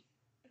Kennedy.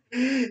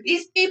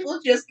 These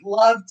people just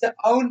love to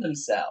own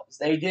themselves.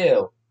 They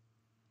do.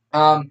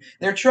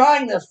 They're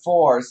trying to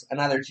force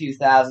another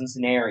 2000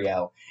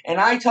 scenario, and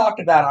I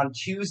talked about on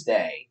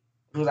Tuesday,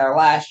 which was our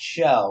last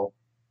show,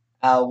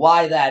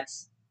 why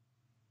that's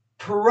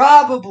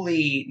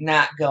probably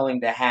not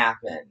going to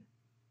happen.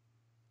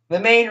 The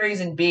main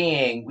reason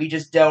being, we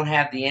just don't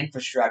have the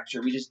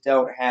infrastructure. We just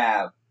don't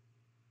have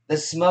the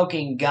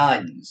smoking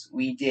guns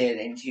we did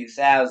in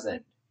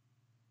 2000.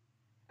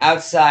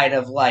 Outside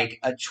of, like,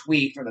 a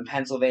tweet from the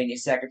Pennsylvania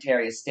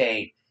Secretary of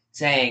State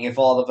saying if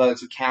all the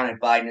votes are counted,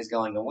 Biden is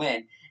going to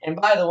win. And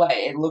by the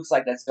way, it looks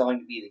like that's going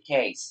to be the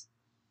case.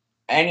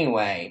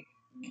 Anyway,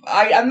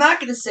 I'm not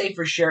going to say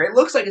for sure. It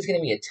looks like it's going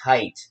to be a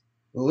tight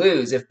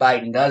lose if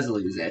Biden does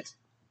lose it.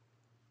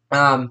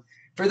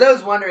 For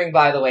those wondering,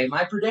 by the way,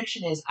 my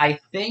prediction is I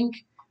think,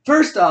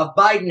 first off,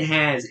 Biden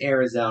has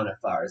Arizona, as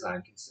far as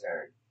I'm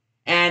concerned.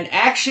 And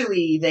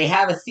actually, they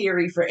have a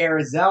theory for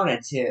Arizona,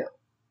 too.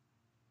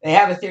 You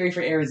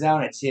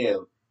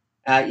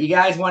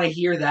guys want to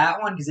hear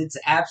that one? Because it's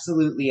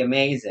absolutely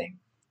amazing.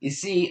 You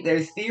see,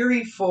 their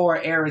theory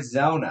for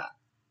Arizona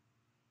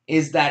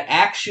is that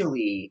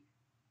actually,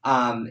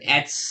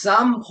 at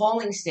some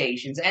polling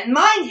stations, and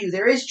mind you,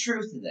 there is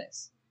truth to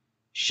this,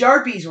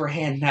 Sharpies were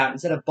handed out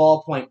instead of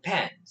ballpoint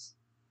pens.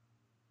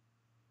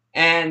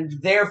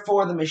 And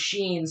therefore, the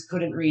machines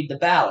couldn't read the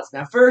ballots.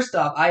 Now, first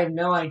off, I have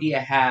no idea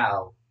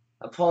how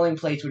a polling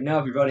place would know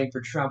if you're voting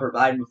for Trump or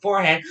Biden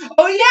beforehand.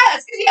 Oh, yeah,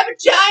 it's because you have a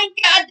giant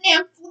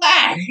goddamn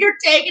flag you're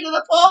taking to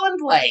the polling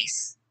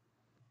place.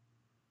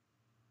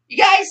 You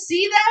guys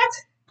see that?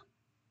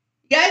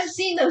 You guys have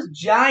seen those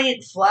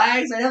giant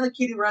flags? I know the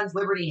kid who runs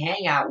Liberty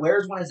Hangout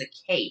wears one as a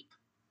cape.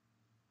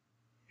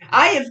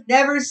 I have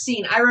never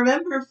seen, I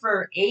remember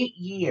for 8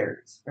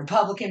 years,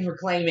 Republicans were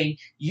claiming,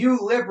 you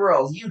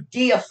liberals, you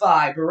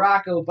deify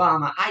Barack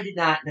Obama. I did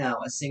not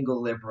know a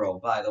single liberal,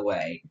 by the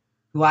way,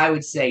 who I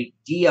would say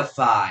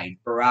deified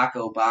Barack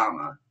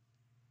Obama.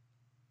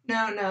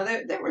 No,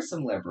 there were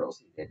some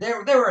liberals who did.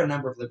 There were a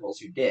number of liberals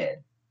who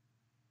did.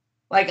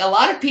 Like, a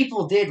lot of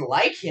people did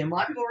like him. A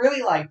lot of people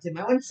really liked him.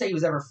 I wouldn't say he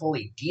was ever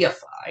fully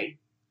deified.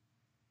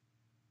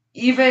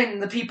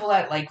 Even the people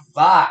at, like,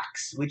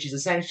 Vox, which is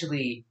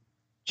essentially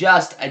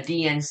just a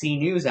DNC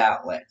news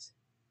outlet,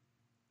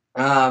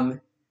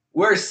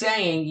 were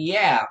saying,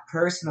 yeah,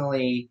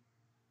 personally,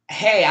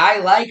 hey, I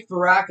like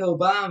Barack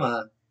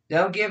Obama.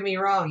 Don't get me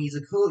wrong, he's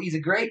a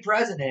great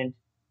president.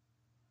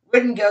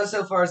 Wouldn't go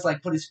so far as,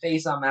 like, put his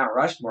face on Mount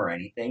Rushmore or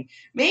anything.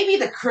 Maybe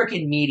the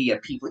crooked media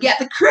people. Yeah,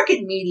 the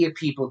crooked media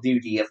people do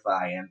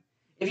deify him.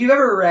 If you've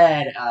ever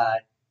read, I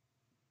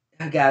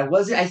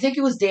think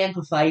it was Dan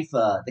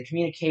Pfeiffer, the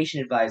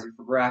communication advisor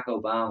for Barack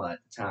Obama at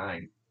the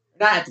time.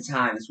 Not at the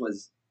time, this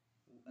was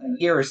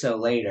a year or so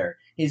later.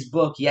 His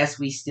book, Yes,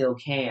 We Still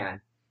Can.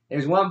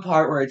 There's one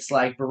part where it's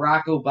like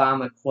Barack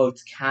Obama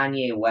quotes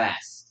Kanye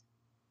West.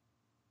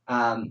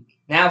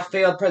 Now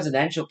failed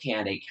presidential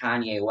candidate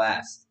Kanye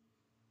West.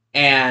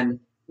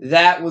 And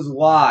that was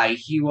why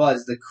he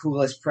was the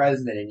coolest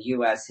president in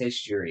U.S.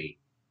 history.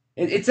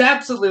 It's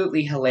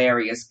absolutely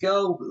hilarious.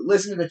 Go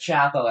listen to the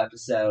Chapo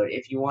episode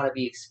if you want to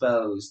be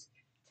exposed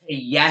to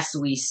Yes,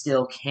 We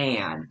Still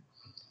Can.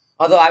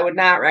 Although I would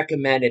not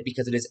recommend it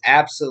because it is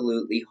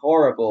absolutely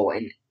horrible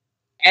in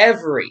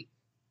every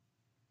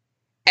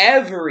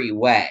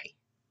way.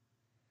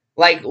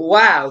 Like,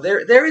 wow,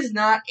 there is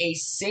not a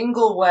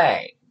single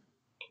way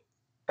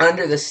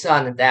under the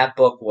sun that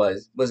book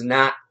was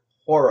not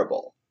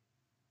horrible.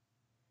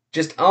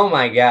 Just, oh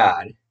my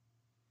god.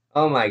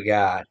 Oh my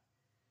god.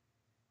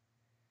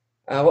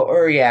 What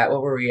were we at?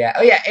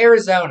 Oh yeah,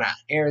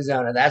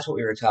 Arizona. That's what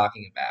we were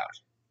talking about.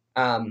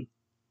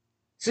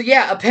 So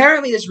yeah,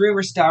 apparently this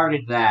rumor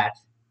started that,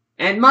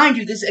 and mind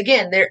you, this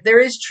again, there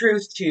is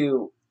truth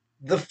to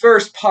the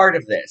first part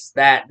of this,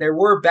 that there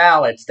were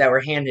ballots that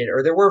were handed,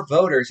 or there were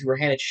voters who were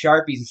handed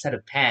Sharpies instead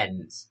of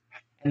pens,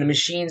 and the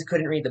machines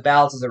couldn't read the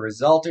ballots as a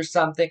result or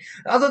something.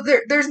 Although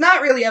there's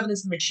not really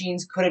evidence the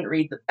machines couldn't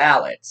read the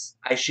ballots,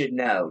 I should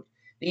note.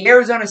 The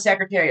Arizona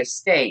Secretary of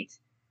State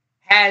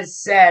has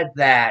said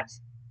that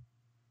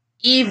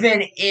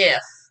even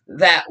if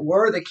that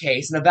were the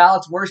case, and the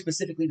ballots were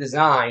specifically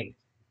designed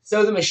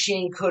so the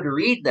machine could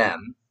read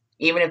them,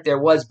 even if there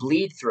was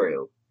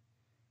bleed-through,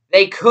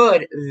 they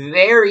could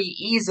very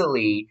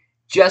easily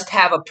just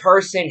have a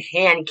person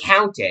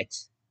hand-count it.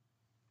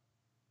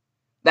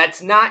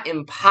 That's not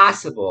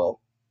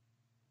impossible.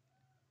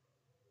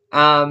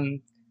 But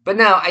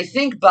no, I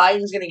think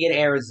Biden's going to get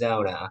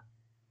Arizona,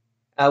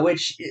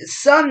 which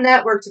some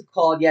networks have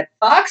called, yet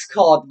Fox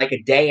called like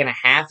a day and a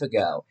half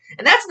ago.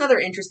 And that's another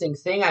interesting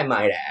thing I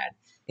might add,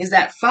 is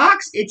that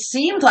Fox, it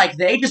seemed like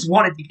they just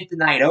wanted to get the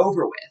night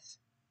over with.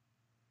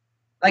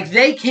 Like,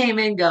 they came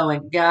in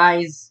going,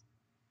 guys,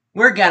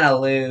 we're gonna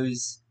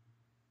lose.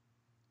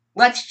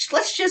 Let's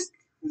just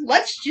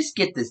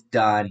get this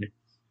done.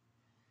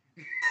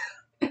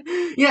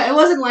 It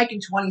wasn't like in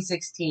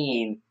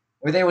 2016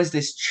 where there was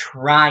this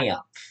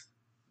triumph,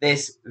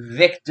 this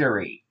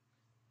victory.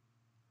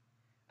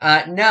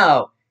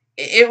 No,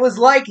 it was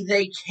like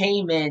they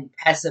came in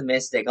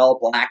pessimistic, all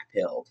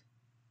black-pilled,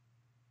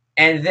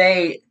 and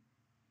they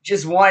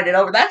just wanted it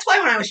over. That's why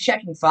when I was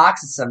checking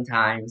Foxes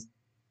sometimes,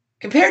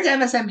 compared to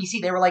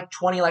MSNBC, they were like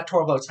 20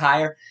 electoral votes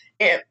higher.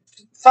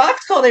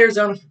 Fox called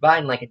Arizona for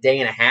Biden like a day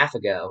and a half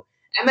ago,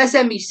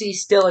 MSNBC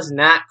still has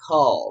not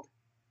called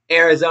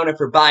Arizona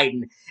for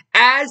Biden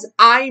as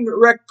I'm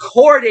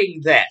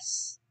recording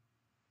this.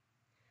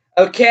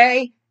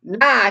 Okay?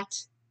 Not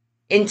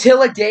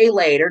until a day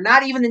later,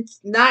 not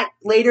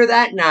later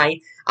that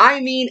night.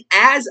 I mean,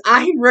 as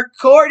I'm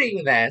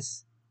recording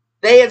this,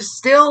 they have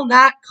still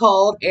not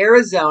called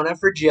Arizona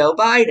for Joe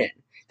Biden,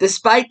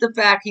 despite the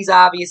fact he's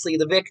obviously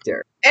the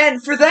victor.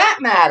 And for that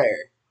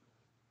matter,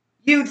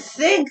 you'd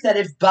think that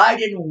if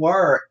Biden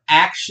were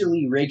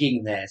actually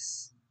rigging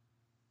this,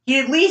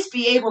 he'd at least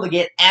be able to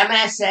get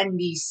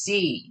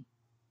MSNBC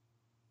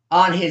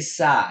on his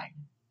side.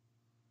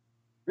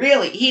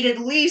 Really, he'd at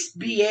least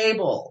be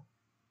able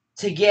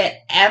to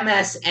get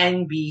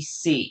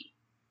MSNBC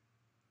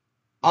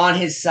on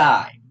his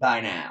side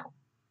by now.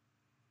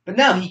 But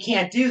no, he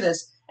can't do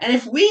this. And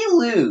if we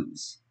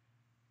lose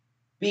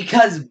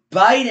because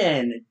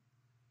Biden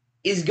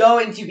is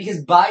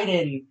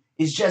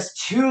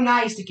just too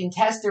nice to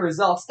contest the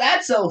results,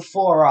 that's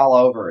 04 all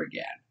over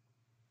again.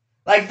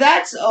 Like,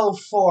 that's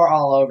 04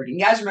 all over again.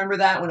 You guys remember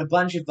that when a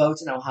bunch of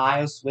votes in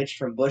Ohio switched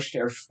from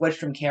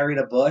Kerry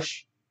to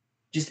Bush?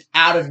 Just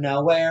out of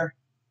nowhere?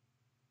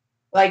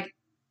 Like,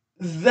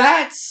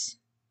 that's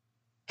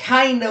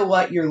kind of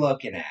what you're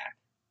looking at.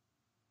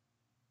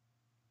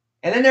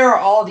 And then there are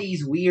all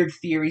these weird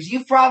theories.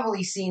 You've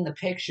probably seen the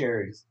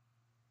pictures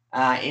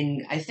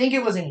I think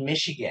it was in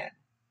Michigan.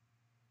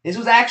 This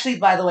was actually,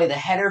 by the way, the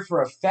header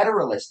for a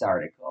Federalist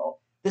article.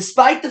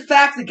 Despite the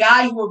fact the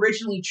guy who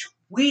originally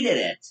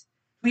tweeted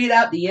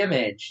out the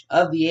image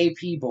of the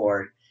AP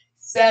board,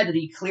 said that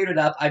he cleared it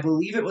up. I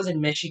believe it was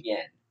in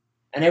Michigan.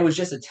 And it was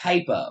just a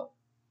typo.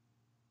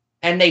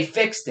 And they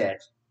fixed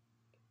it.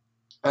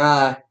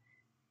 That's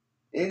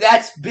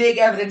big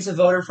evidence of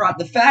voter fraud.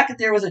 The fact that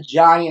there was a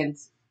giant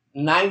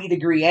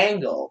 90-degree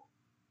angle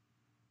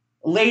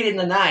late in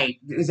the night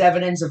is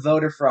evidence of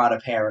voter fraud,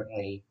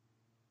 apparently.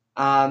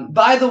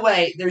 By the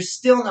way, there's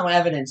still no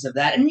evidence of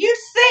that. And you'd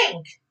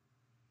think,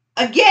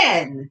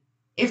 again,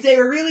 if they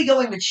were really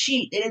going to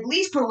cheat, they'd at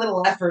least put a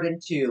little effort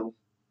into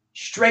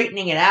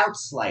straightening it out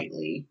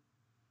slightly.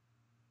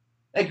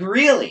 Like,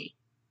 really?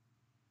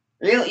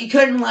 Really? You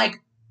couldn't, like,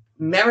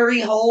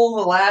 memory hole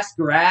the last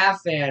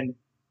graph and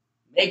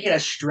make it a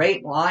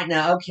straight line?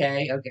 No,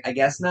 okay, I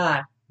guess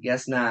not.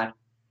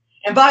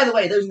 And by the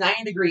way, those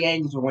 90-degree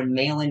angles were when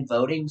mail-in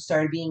voting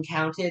started being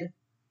counted.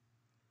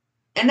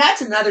 And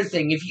that's another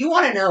thing. If you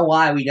want to know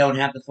why we don't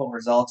have the full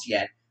results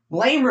yet,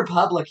 blame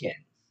Republicans.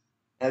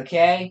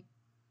 Okay?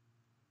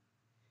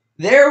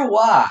 They're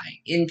why,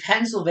 in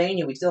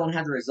Pennsylvania, we still don't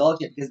have the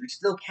results yet, because we're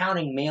still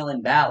counting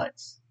mail-in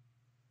ballots.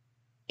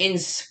 In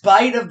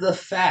spite of the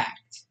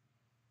fact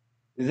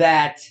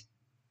that,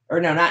 or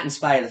no, not in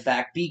spite of the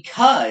fact,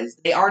 because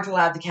they aren't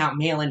allowed to count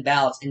mail-in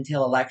ballots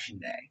until Election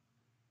Day.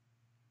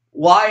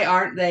 Why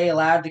aren't they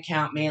allowed to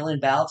count mail-in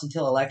ballots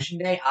until Election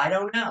Day? I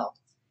don't know.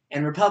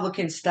 And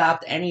Republicans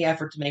stopped any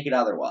effort to make it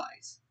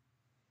otherwise.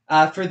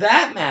 For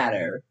that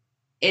matter,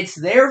 it's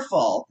their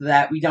fault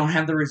that we don't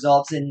have the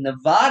results in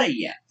Nevada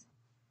yet.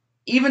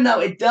 Even though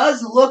it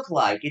does look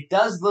like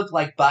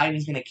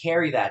Biden's going to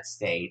carry that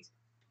state.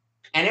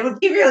 And it would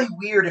be really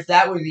weird if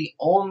that were the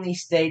only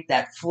state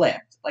that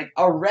flipped. Like,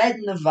 a red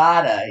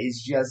Nevada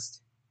is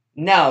just,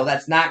 no,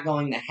 that's not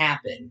going to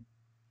happen.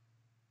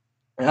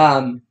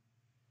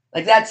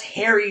 Like, that's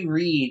Harry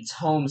Reid's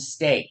home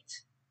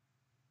state.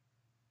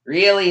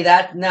 Really?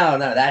 No,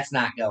 that's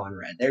not going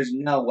red. There's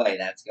no way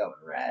that's going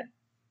red.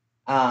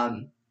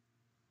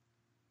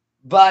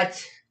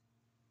 But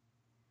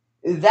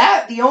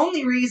the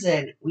only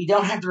reason we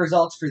don't have the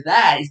results for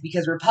that is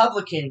because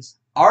Republicans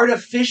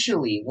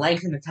artificially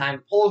lengthen the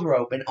time polls were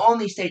open.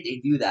 Only state they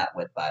do that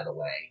with, by the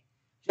way,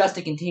 just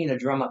to continue to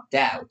drum up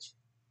doubt.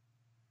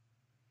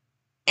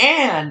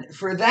 And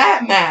for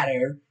that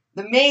matter,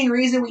 the main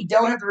reason we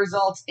don't have the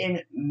results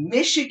in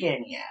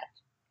Michigan yet,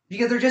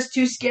 because they're just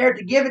too scared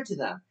to give it to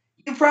them.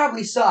 You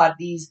probably saw it,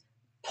 these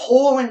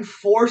poll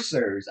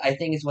enforcers, I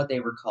think is what they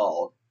were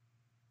called.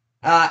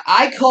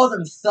 I call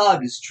them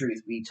thugs,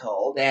 truth be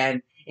told,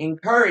 and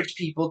encourage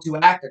people to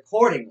act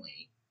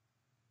accordingly.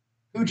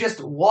 Who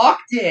just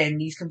walked in,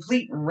 these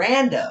complete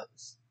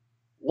randos,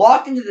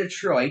 walked into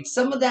Detroit.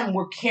 Some of them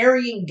were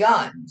carrying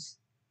guns.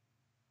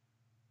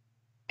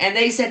 And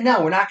they said,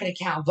 no, we're not going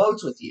to count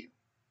votes with you.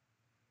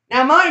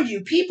 Now, mind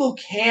you, people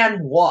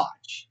can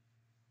watch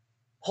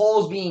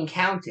polls being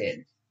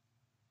counted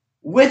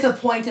with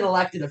appointed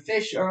elected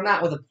officials, or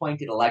not with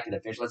appointed elected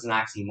officials,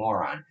 that's an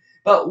oxymoron,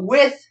 but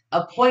with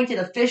appointed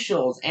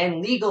officials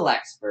and legal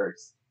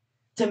experts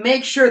to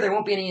make sure there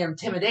won't be any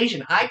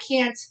intimidation. I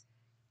can't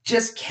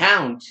just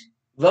count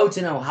votes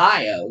in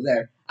Ohio.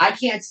 I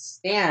can't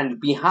stand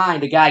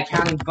behind a guy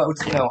counting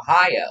votes in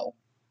Ohio,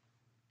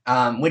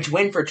 which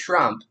win for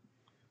Trump,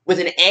 with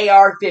an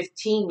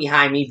AR-15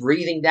 behind me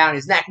breathing down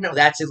his neck. No,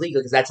 that's illegal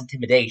because that's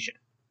intimidation.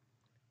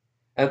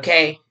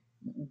 Okay?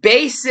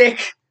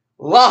 Basic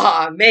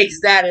law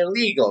makes that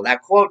illegal. Now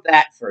quote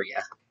that for you.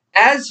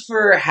 As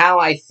for how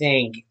I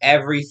think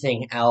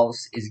everything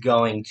else is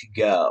going to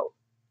go,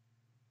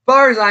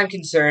 far as I'm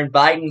concerned,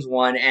 Biden's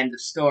won, end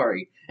of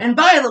story. And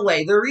by the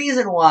way, the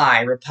reason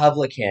why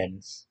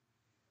Republicans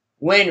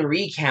win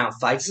recount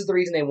fights, this is the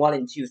reason they won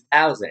in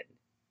 2000,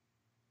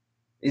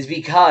 is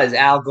because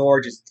Al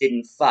Gore just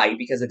didn't fight,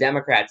 because the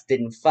Democrats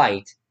didn't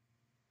fight.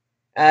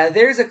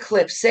 There's a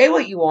clip, say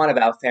what you want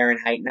about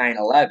Fahrenheit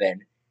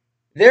 9/11.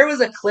 There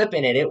was a clip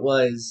in it, it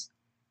was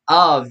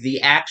of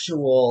the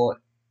actual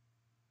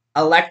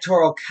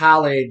Electoral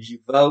College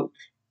vote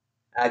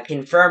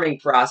confirming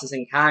process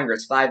in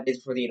Congress 5 days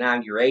before the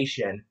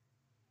inauguration.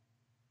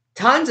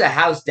 Tons of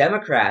House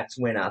Democrats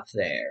went up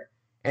there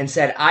and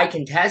said, I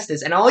contest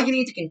this. And all you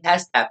need to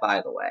contest that,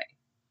 by the way,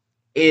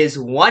 is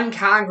one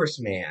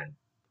congressman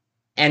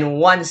and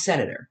one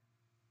senator.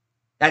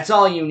 That's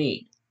all you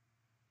need.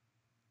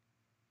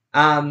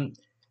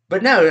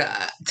 But no,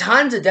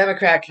 tons of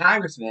Democrat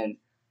congressmen,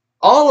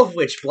 all of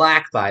which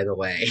black, by the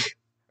way,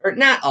 or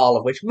not all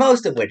of which,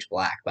 most of which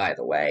black, by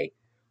the way,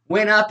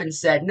 went up and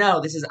said, no,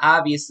 this is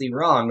obviously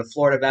wrong. The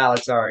Florida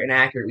ballots are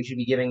inaccurate. We should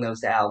be giving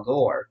those to Al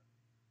Gore.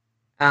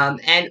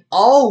 And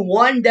all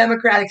one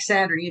Democratic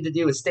senator needed to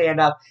do was stand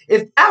up.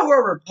 If that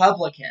were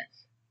Republican,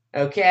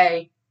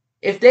 okay,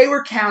 if they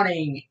were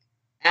counting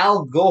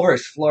Al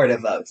Gore's Florida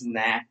votes and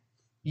that,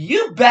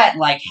 you bet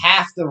like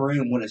half the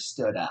room would have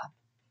stood up.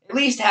 At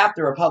least half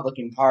the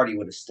Republican Party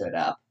would have stood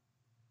up.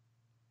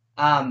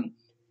 I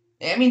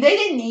mean, they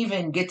didn't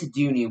even get to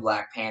do New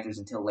Black Panthers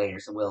until later,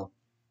 so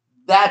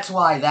that's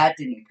why that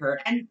didn't occur.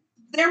 And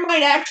there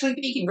might actually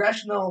be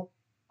congressional,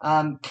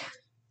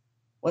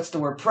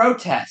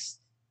 protest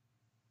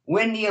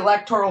when the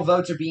electoral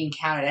votes are being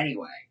counted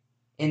anyway.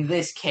 In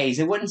this case,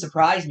 it wouldn't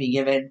surprise me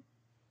given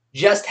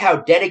just how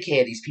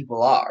dedicated these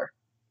people are.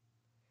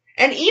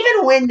 And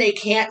even when they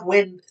can't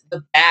win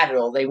the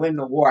battle, they win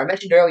the war. I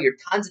mentioned earlier,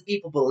 tons of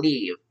people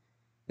believe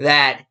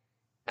that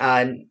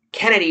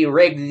Kennedy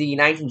rigged the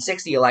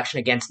 1960 election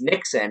against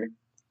Nixon.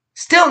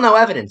 Still no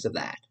evidence of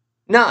that.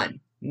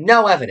 None.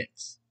 No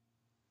evidence.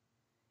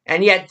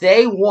 And yet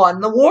they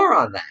won the war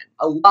on that.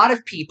 A lot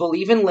of people,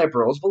 even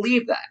liberals,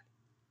 believe that.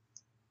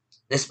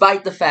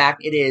 Despite the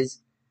fact it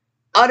is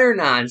utter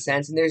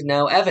nonsense and there's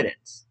no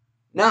evidence.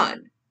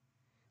 None.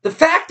 The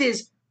fact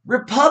is,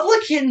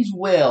 Republicans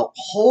will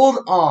hold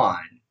on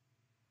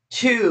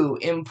to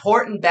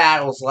important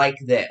battles like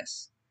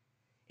this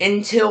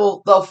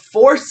until the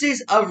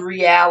forces of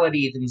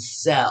reality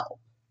themselves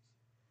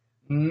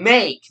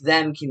make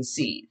them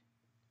concede.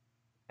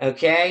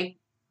 Okay?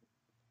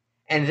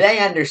 And they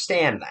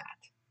understand that.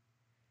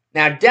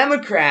 Now,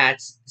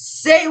 Democrats,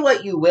 say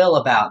what you will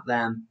about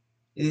them,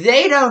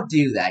 they don't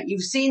do that.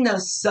 You've seen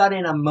those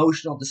sudden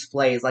emotional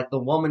displays like the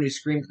woman who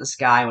screamed at the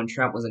sky when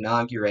Trump was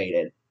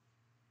inaugurated.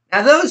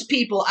 Now, those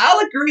people,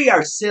 I'll agree,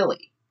 are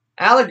silly.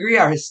 I'll agree,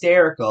 are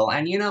hysterical.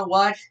 And you know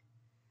what?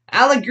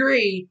 I'll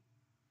agree,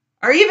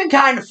 are even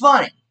kind of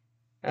funny.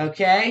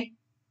 Okay?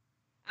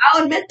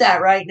 I'll admit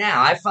that right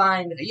now. I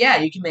find, yeah,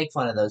 you can make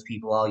fun of those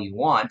people all you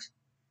want.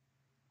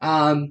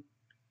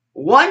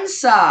 One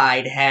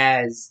side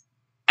has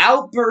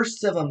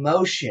outbursts of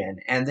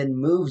emotion and then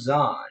moves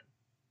on.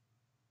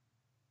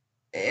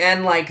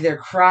 And like they're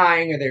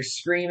crying or they're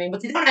screaming,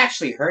 but they don't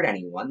actually hurt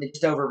anyone. They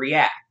just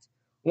overreact.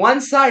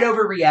 One side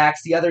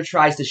overreacts, the other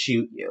tries to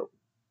shoot you.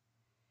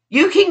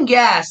 You can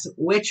guess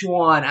which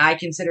one I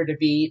consider to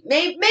be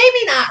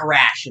maybe not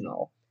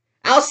rational.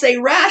 I'll say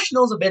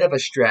rational is a bit of a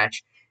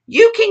stretch.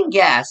 You can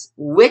guess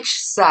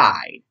which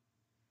side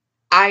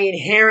I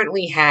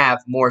inherently have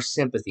more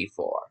sympathy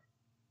for.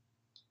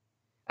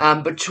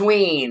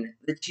 Between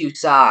the two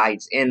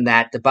sides in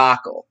that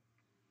debacle.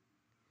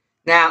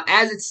 Now,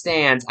 as it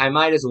stands, I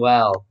might as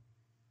well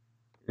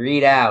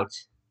read out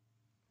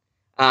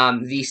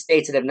the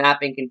states that have not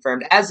been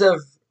confirmed.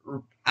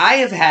 I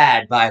have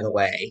had, by the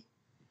way,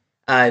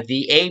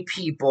 the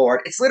AP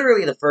board. It's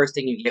literally the first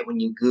thing you get when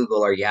you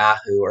Google or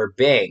Yahoo or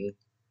Bing,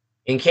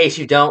 in case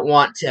you don't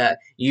want to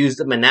use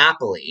the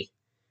monopoly,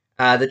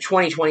 the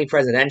 2020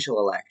 presidential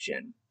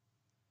election.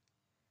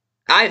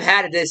 I've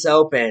had this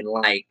open,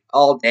 like,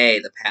 all day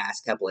the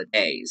past couple of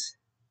days.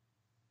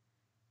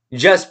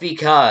 Just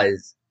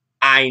because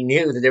I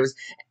knew that there was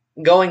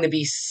going to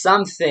be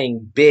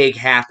something big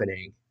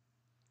happening.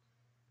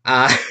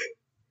 So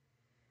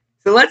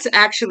let's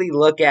actually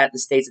look at the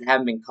states that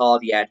haven't been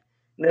called yet.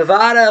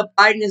 Nevada,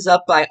 Biden is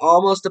up by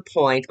almost a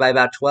point, by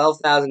about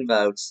 12,000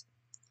 votes.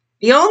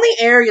 The only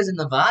areas in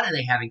Nevada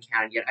they haven't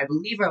counted yet, I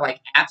believe, are like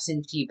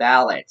absentee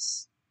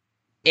ballots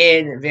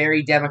in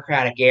very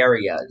Democratic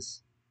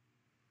areas.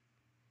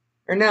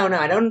 Or no,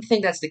 I don't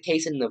think that's the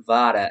case in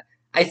Nevada.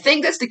 I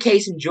think that's the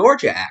case in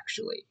Georgia,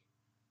 actually.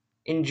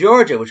 In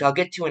Georgia, which I'll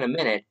get to in a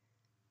minute,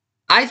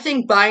 I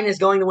think Biden is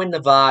going to win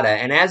Nevada,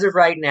 and as of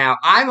right now,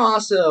 I'm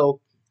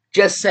also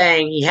just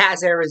saying he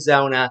has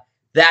Arizona.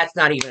 That's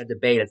not even a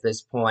debate at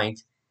this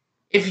point.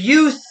 If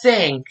you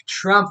think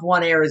Trump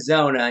won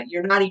Arizona,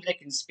 you're not even a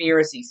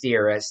conspiracy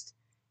theorist.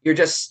 You're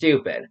just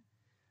stupid.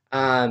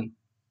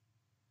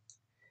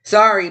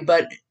 Sorry,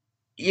 but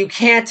you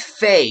can't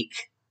fake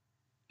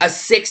a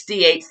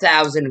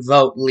 68,000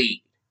 vote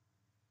lead.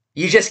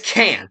 You just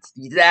can't.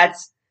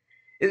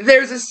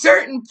 there's a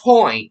certain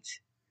point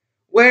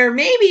where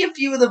maybe a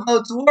few of the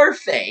votes were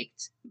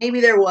faked. Maybe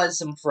there was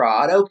some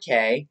fraud,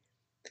 okay.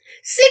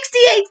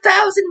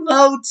 68,000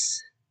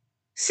 votes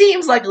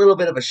seems like a little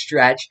bit of a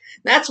stretch.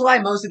 That's why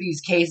most of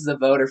these cases of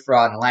voter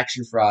fraud and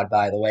election fraud,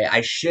 by the way,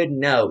 I should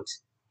note,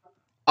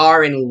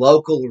 are in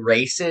local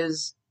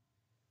races.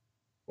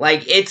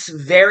 Like, it's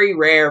very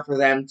rare for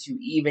them to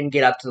even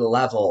get up to the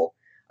level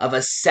of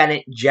a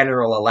Senate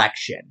general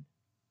election.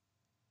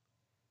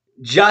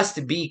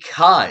 Just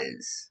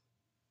because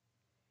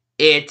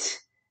at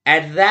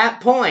that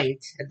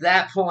point,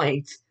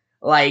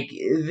 like,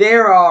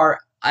 there are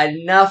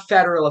enough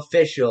federal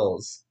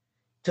officials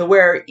to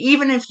where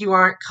even if you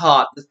aren't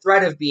caught, the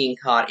threat of being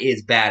caught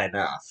is bad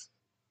enough.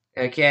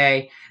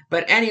 Okay?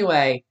 But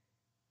anyway,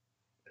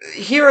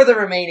 here are the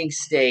remaining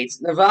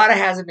states. Nevada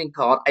hasn't been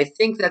called. I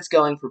think that's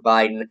going for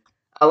Biden.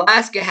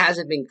 Alaska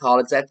hasn't been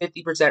called. It's at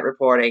 50%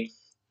 reporting.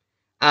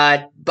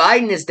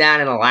 Biden is down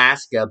in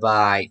Alaska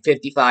by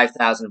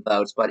 55,000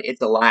 votes, but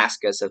it's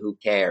Alaska, so who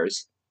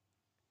cares?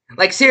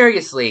 Like,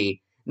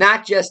 seriously,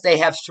 not just they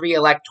have 3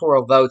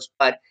 electoral votes,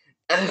 but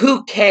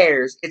who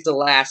cares? It's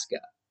Alaska.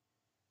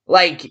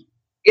 Like,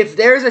 if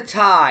there's a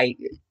tie,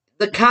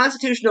 the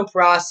constitutional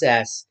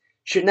process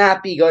should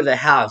not be go to the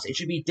House. It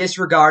should be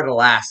disregard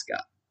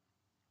Alaska.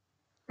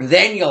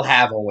 Then you'll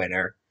have a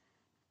winner.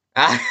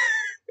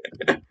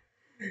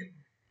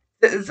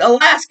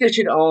 Alaska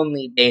should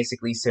only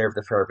basically serve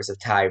the purpose of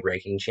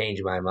tie-breaking,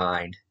 change my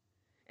mind.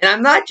 And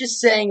I'm not just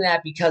saying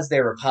that because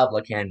they're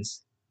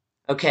Republicans.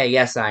 Okay,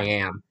 yes, I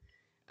am.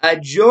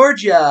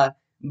 Georgia,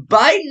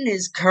 Biden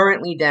is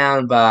currently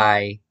down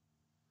by...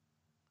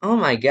 Oh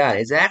my god,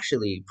 it's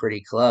actually pretty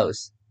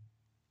close.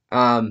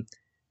 By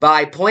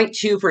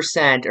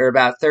 0.2%, or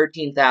about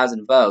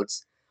 13,000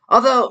 votes.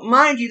 Although,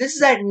 mind you, this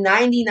is at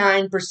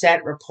 99%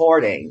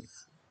 reporting.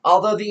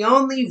 Although the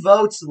only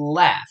votes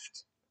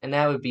left, and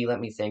that would be,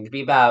 let me think, it'd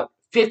be about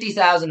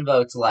 50,000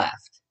 votes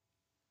left.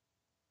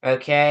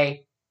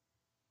 Okay?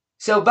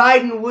 So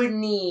Biden would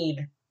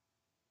need,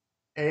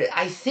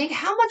 I think,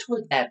 how much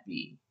would that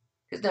be?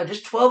 Because no,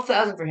 just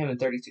 12,000 for him and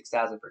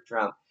 36,000 for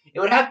Trump. It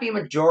would have to be a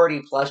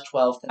majority plus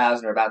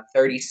 12,000, or about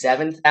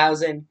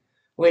 37,000,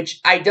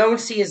 which I don't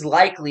see as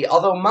likely.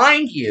 Although,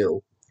 mind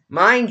you,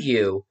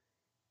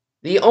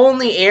 the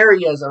only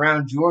areas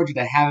around Georgia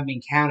that haven't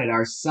been counted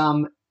are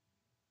some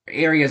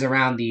areas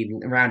around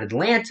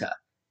Atlanta.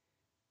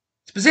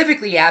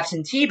 Specifically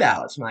absentee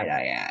ballots, might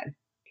I add.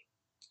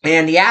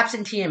 And the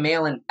absentee and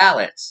mail-in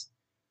ballots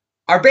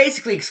are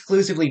basically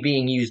exclusively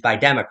being used by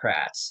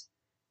Democrats.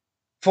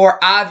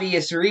 For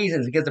obvious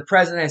reasons, because the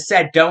president has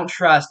said don't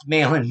trust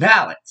mail-in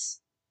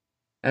ballots.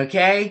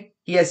 Okay?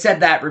 He has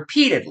said that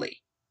repeatedly.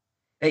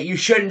 That you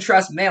shouldn't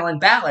trust mail-in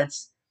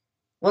ballots.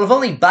 Well, if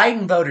only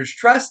Biden voters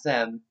trust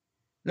them,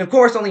 then of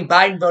course only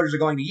Biden voters are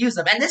going to use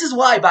them. And this is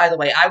why, by the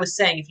way, I was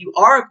saying if you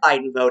are a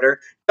Biden voter,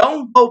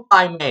 don't vote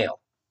by mail.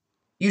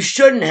 You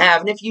shouldn't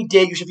have, and if you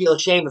did, you should feel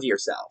ashamed of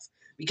yourself.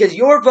 Because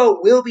your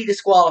vote will be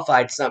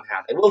disqualified somehow.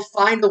 They will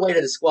find a way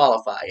to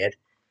disqualify it,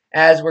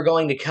 as we're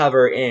going to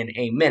cover in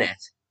a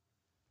minute.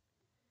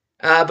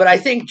 But I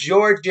think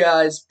Georgia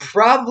is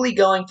probably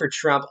going for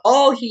Trump.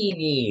 All he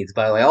needs,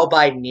 by the way, all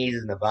Biden needs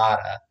is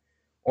Nevada,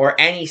 or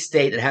any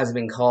state that hasn't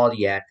been called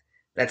yet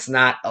that's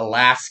not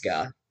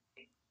Alaska.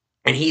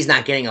 And he's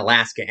not getting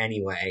Alaska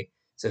anyway,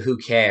 so who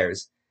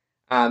cares?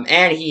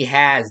 And he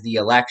has the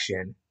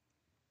election.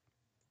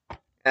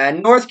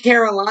 North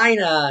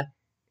Carolina,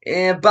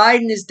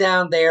 Biden is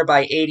down there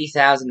by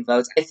 80,000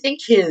 votes. I think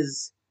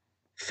his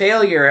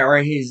failure, or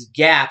his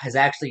gap, has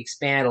actually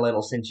expanded a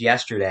little since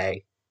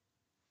yesterday.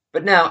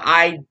 But no,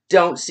 I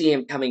don't see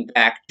him coming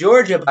back.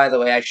 Georgia, by the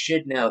way, I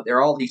should note, there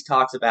are all these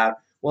talks about,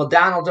 well,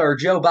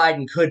 Joe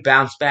Biden could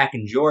bounce back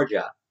in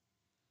Georgia.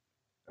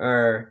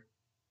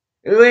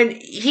 When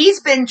he's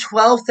been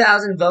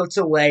 12,000 votes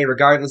away,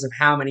 regardless of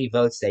how many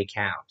votes they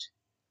count.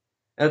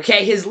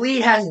 Okay, his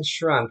lead hasn't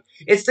shrunk.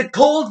 It's the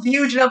cold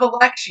fusion of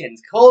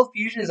elections. Cold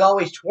fusion is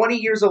always 20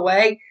 years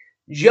away.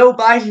 Joe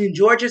Biden in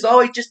Georgia is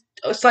always just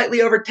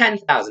slightly over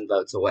 10,000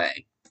 votes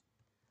away.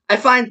 I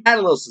find that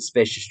a little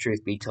suspicious,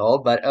 truth be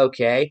told, but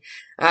okay.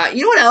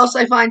 You know what else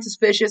I find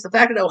suspicious? The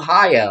fact that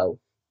Ohio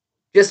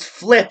just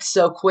flipped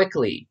so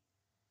quickly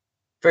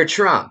for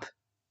Trump.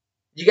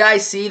 Did you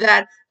guys see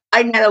that?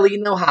 Biden had a lead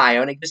in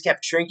Ohio, and it just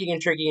kept shrinking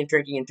and shrinking and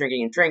shrinking and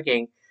shrinking and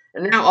shrinking.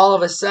 And now all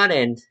of a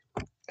sudden,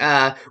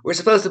 we're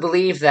supposed to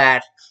believe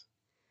that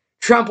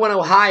Trump won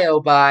Ohio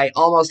by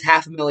almost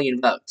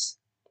 500,000 votes.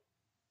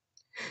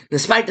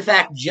 Despite the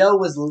fact Joe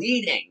was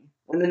leading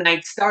when the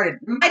night started.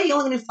 Am I the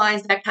only one who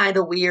finds that kind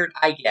of weird?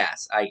 I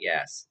guess.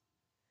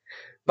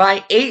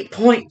 By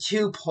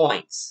 8.2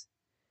 points.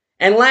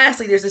 And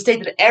lastly, there's a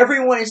state that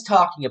everyone is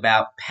talking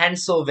about,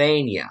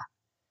 Pennsylvania.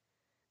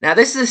 Now,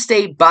 this is a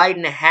state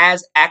Biden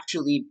has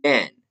actually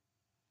been,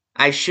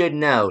 I should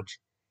note,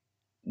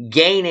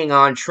 gaining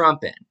on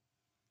Trump in.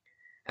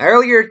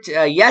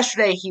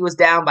 Yesterday, he was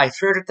down by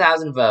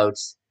 300,000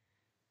 votes.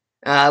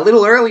 A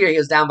little earlier, he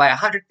was down by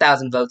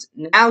 100,000 votes.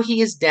 Now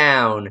he is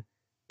down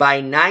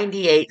by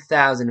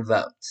 98,000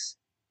 votes.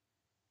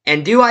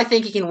 And do I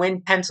think he can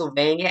win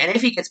Pennsylvania? And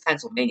if he gets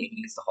Pennsylvania,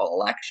 he gets the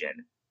whole election.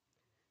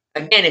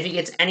 Again, if he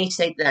gets any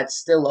state that's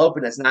still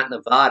open that's not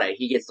Nevada,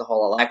 he gets the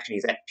whole election.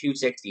 He's at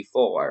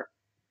 264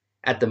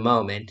 at the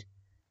moment.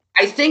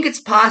 I think it's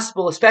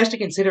possible, especially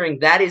considering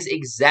that is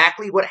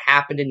exactly what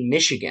happened in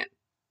Michigan.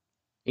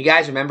 You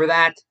guys remember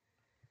that?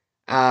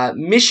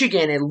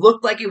 Michigan, it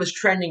looked like it was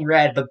trending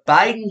red, but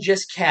Biden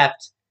just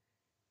kept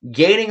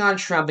gaining on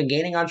Trump and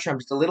gaining on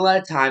Trump just a little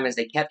at a time as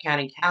they kept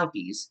counting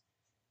counties.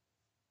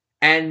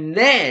 And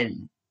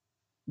then,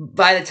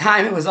 by the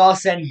time it was all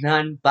said and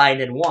done, Biden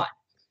had won.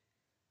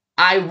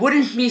 I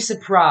wouldn't be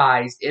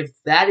surprised if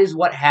that is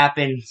what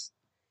happens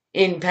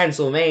in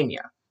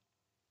Pennsylvania.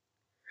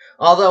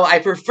 Although I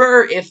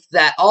prefer, if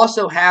that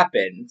also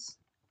happens,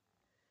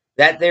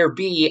 that there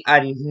be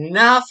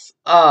enough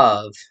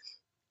of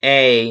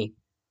a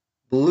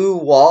blue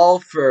wall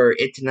for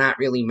it to not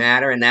really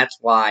matter, and that's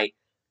why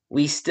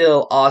we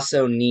still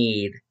also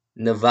need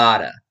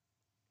Nevada.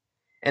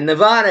 And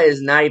Nevada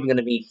is not even going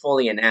to be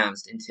fully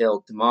announced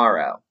until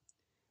tomorrow.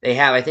 They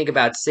have, I think,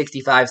 about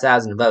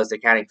 65,000 votes. They're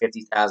counting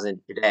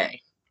 50,000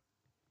 today.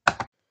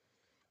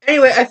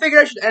 Anyway, I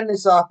figured I should end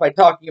this off by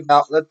talking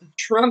about what the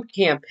Trump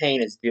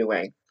campaign is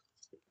doing.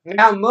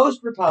 Now, most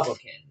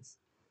Republicans,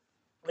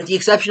 with the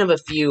exception of a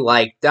few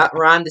like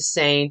Ron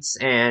DeSantis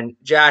and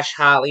Josh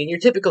Hawley and your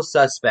typical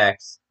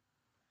suspects,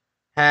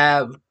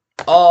 have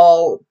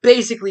all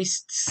basically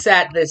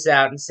sat this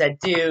out and said,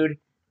 dude,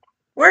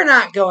 we're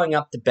not going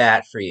up to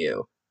bat for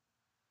you.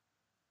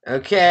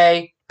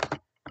 Okay?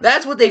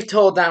 That's what they've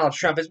told Donald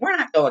Trump, is we're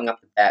not going up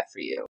to bat for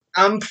you.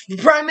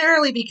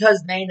 Primarily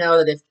because they know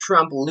that if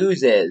Trump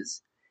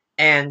loses,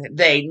 and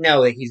they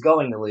know that he's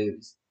going to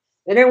lose,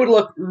 then it would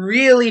look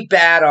really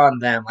bad on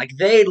them. Like,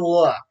 they'd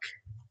look,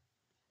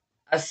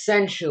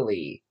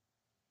 essentially,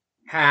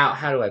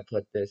 how do I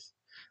put this?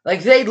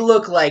 Like, they'd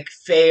look like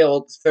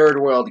failed third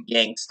world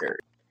gangsters.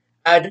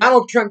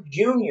 Donald Trump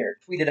Jr.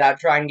 tweeted out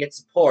trying to get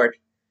support.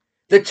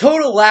 The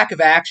total lack of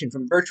action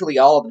from virtually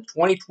all of the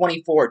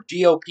 2024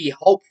 GOP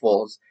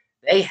hopefuls,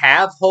 they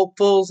have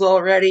hopefuls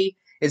already,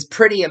 is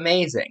pretty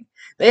amazing.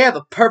 They have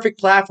a perfect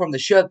platform to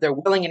show that they're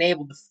willing and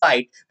able to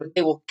fight, but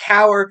they will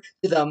cower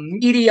to the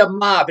media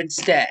mob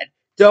instead.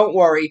 Don't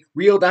worry,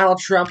 real Donald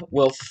Trump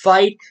will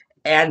fight,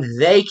 and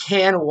they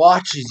can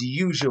watch as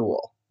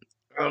usual.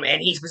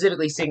 And he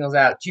specifically singles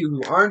out two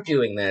who aren't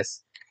doing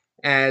this,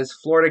 as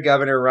Florida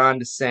Governor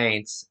Ron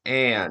DeSantis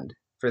and,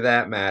 for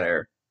that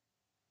matter,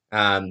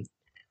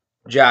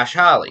 Josh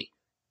Hawley,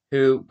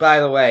 who, by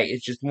the way,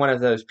 is just one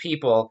of those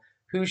people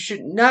who should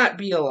not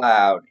be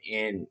allowed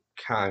in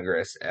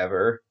Congress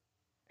ever,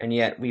 and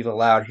yet we've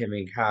allowed him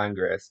in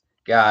Congress.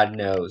 God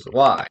knows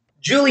why.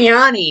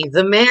 Giuliani,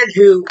 the man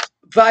who,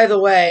 by the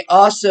way,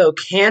 also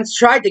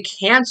tried to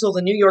cancel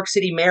the New York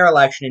City mayor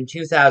election in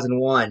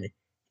 2001,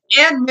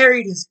 and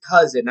married his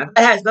cousin. Now,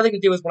 that has nothing to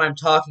do with what I'm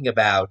talking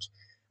about.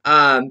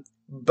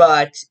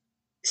 But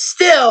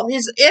still,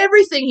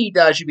 everything he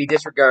does should be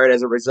disregarded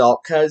as a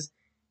result, because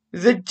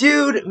the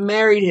dude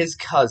married his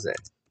cousin.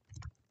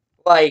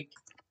 Like,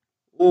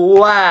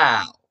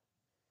 wow.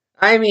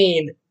 I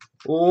mean,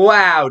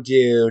 wow,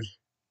 dude.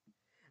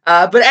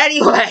 But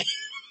anyway,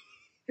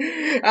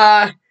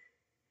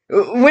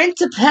 went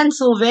to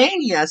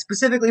Pennsylvania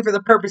specifically for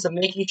the purpose of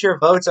making sure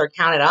votes are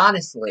counted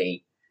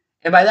honestly.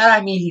 And by that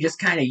I mean he just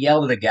kind of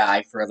yelled at a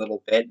guy for a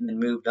little bit and then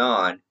moved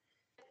on.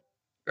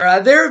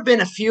 There have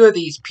been a few of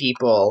these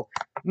people,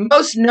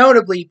 most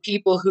notably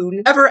people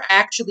who never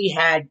actually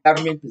had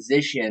government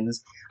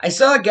positions. I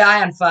saw a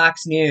guy on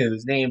Fox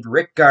News named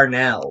Rick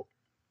Garnell,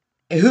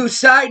 who,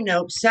 side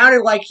note,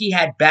 sounded like he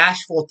had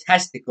bashful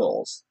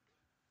testicles.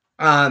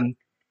 And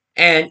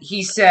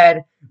he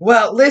said,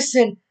 well,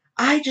 listen,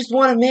 I just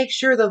want to make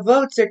sure the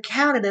votes are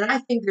counted, and I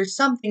think there's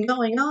something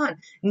going on.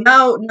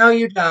 No,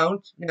 you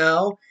don't.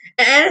 No.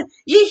 And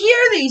you hear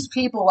these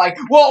people like,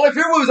 well, if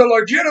it was a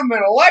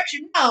legitimate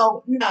election,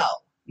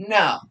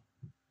 no.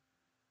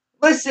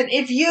 Listen,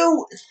 if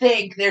you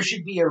think there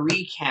should be a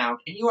recount,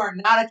 and you are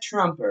not a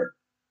Trumper,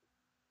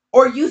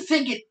 or you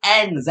think it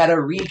ends at a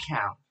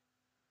recount,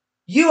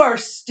 you are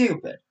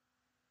stupid.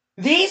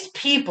 These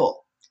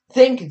people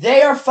think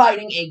they are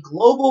fighting a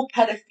global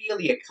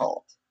pedophilia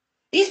cult.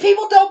 These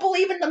people don't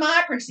believe in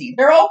democracy.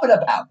 They're open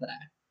about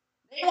that.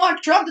 They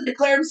want Trump to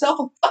declare himself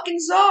a fucking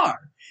czar.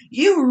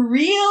 You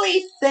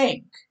really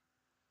think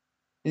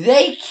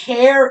they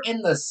care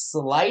in the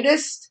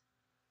slightest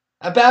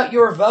about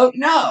your vote?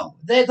 No.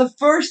 The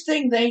first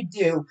thing they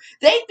do,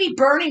 they'd be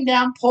burning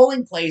down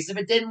polling places if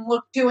it didn't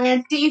look too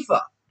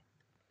Antifa.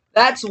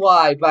 That's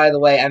why, by the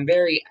way, I'm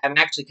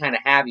actually kind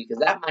of happy,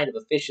 because that might have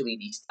officially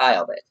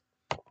destyled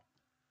it.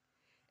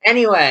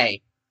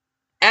 Anyway,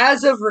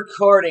 as of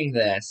recording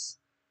this,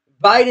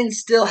 Biden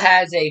still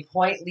has a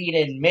point lead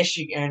in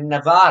Michigan and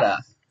Nevada.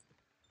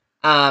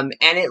 And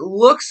it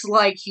looks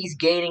like he's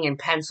gaining in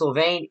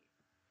Pennsylvania.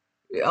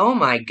 Oh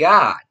my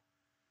god.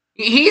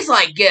 He's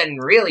like getting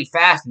really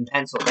fast in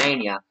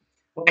Pennsylvania.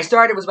 When I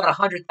started, it was about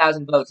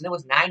 100,000 votes, and it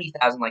was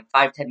 90,000 like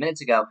 5-10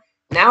 minutes ago.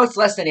 Now it's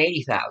less than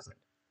 80,000.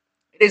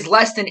 It is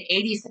less than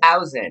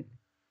 80,000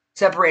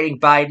 separating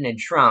Biden and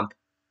Trump,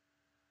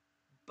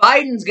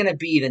 Biden's going to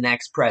be the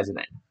next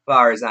president, as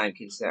far as I'm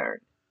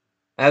concerned.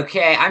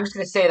 Okay, I'm just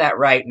going to say that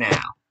right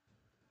now.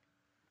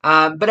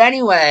 But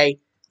anyway,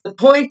 the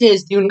point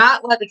is, do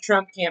not let the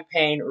Trump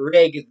campaign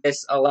rig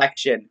this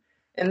election.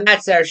 And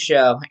that's our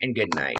show, and good night.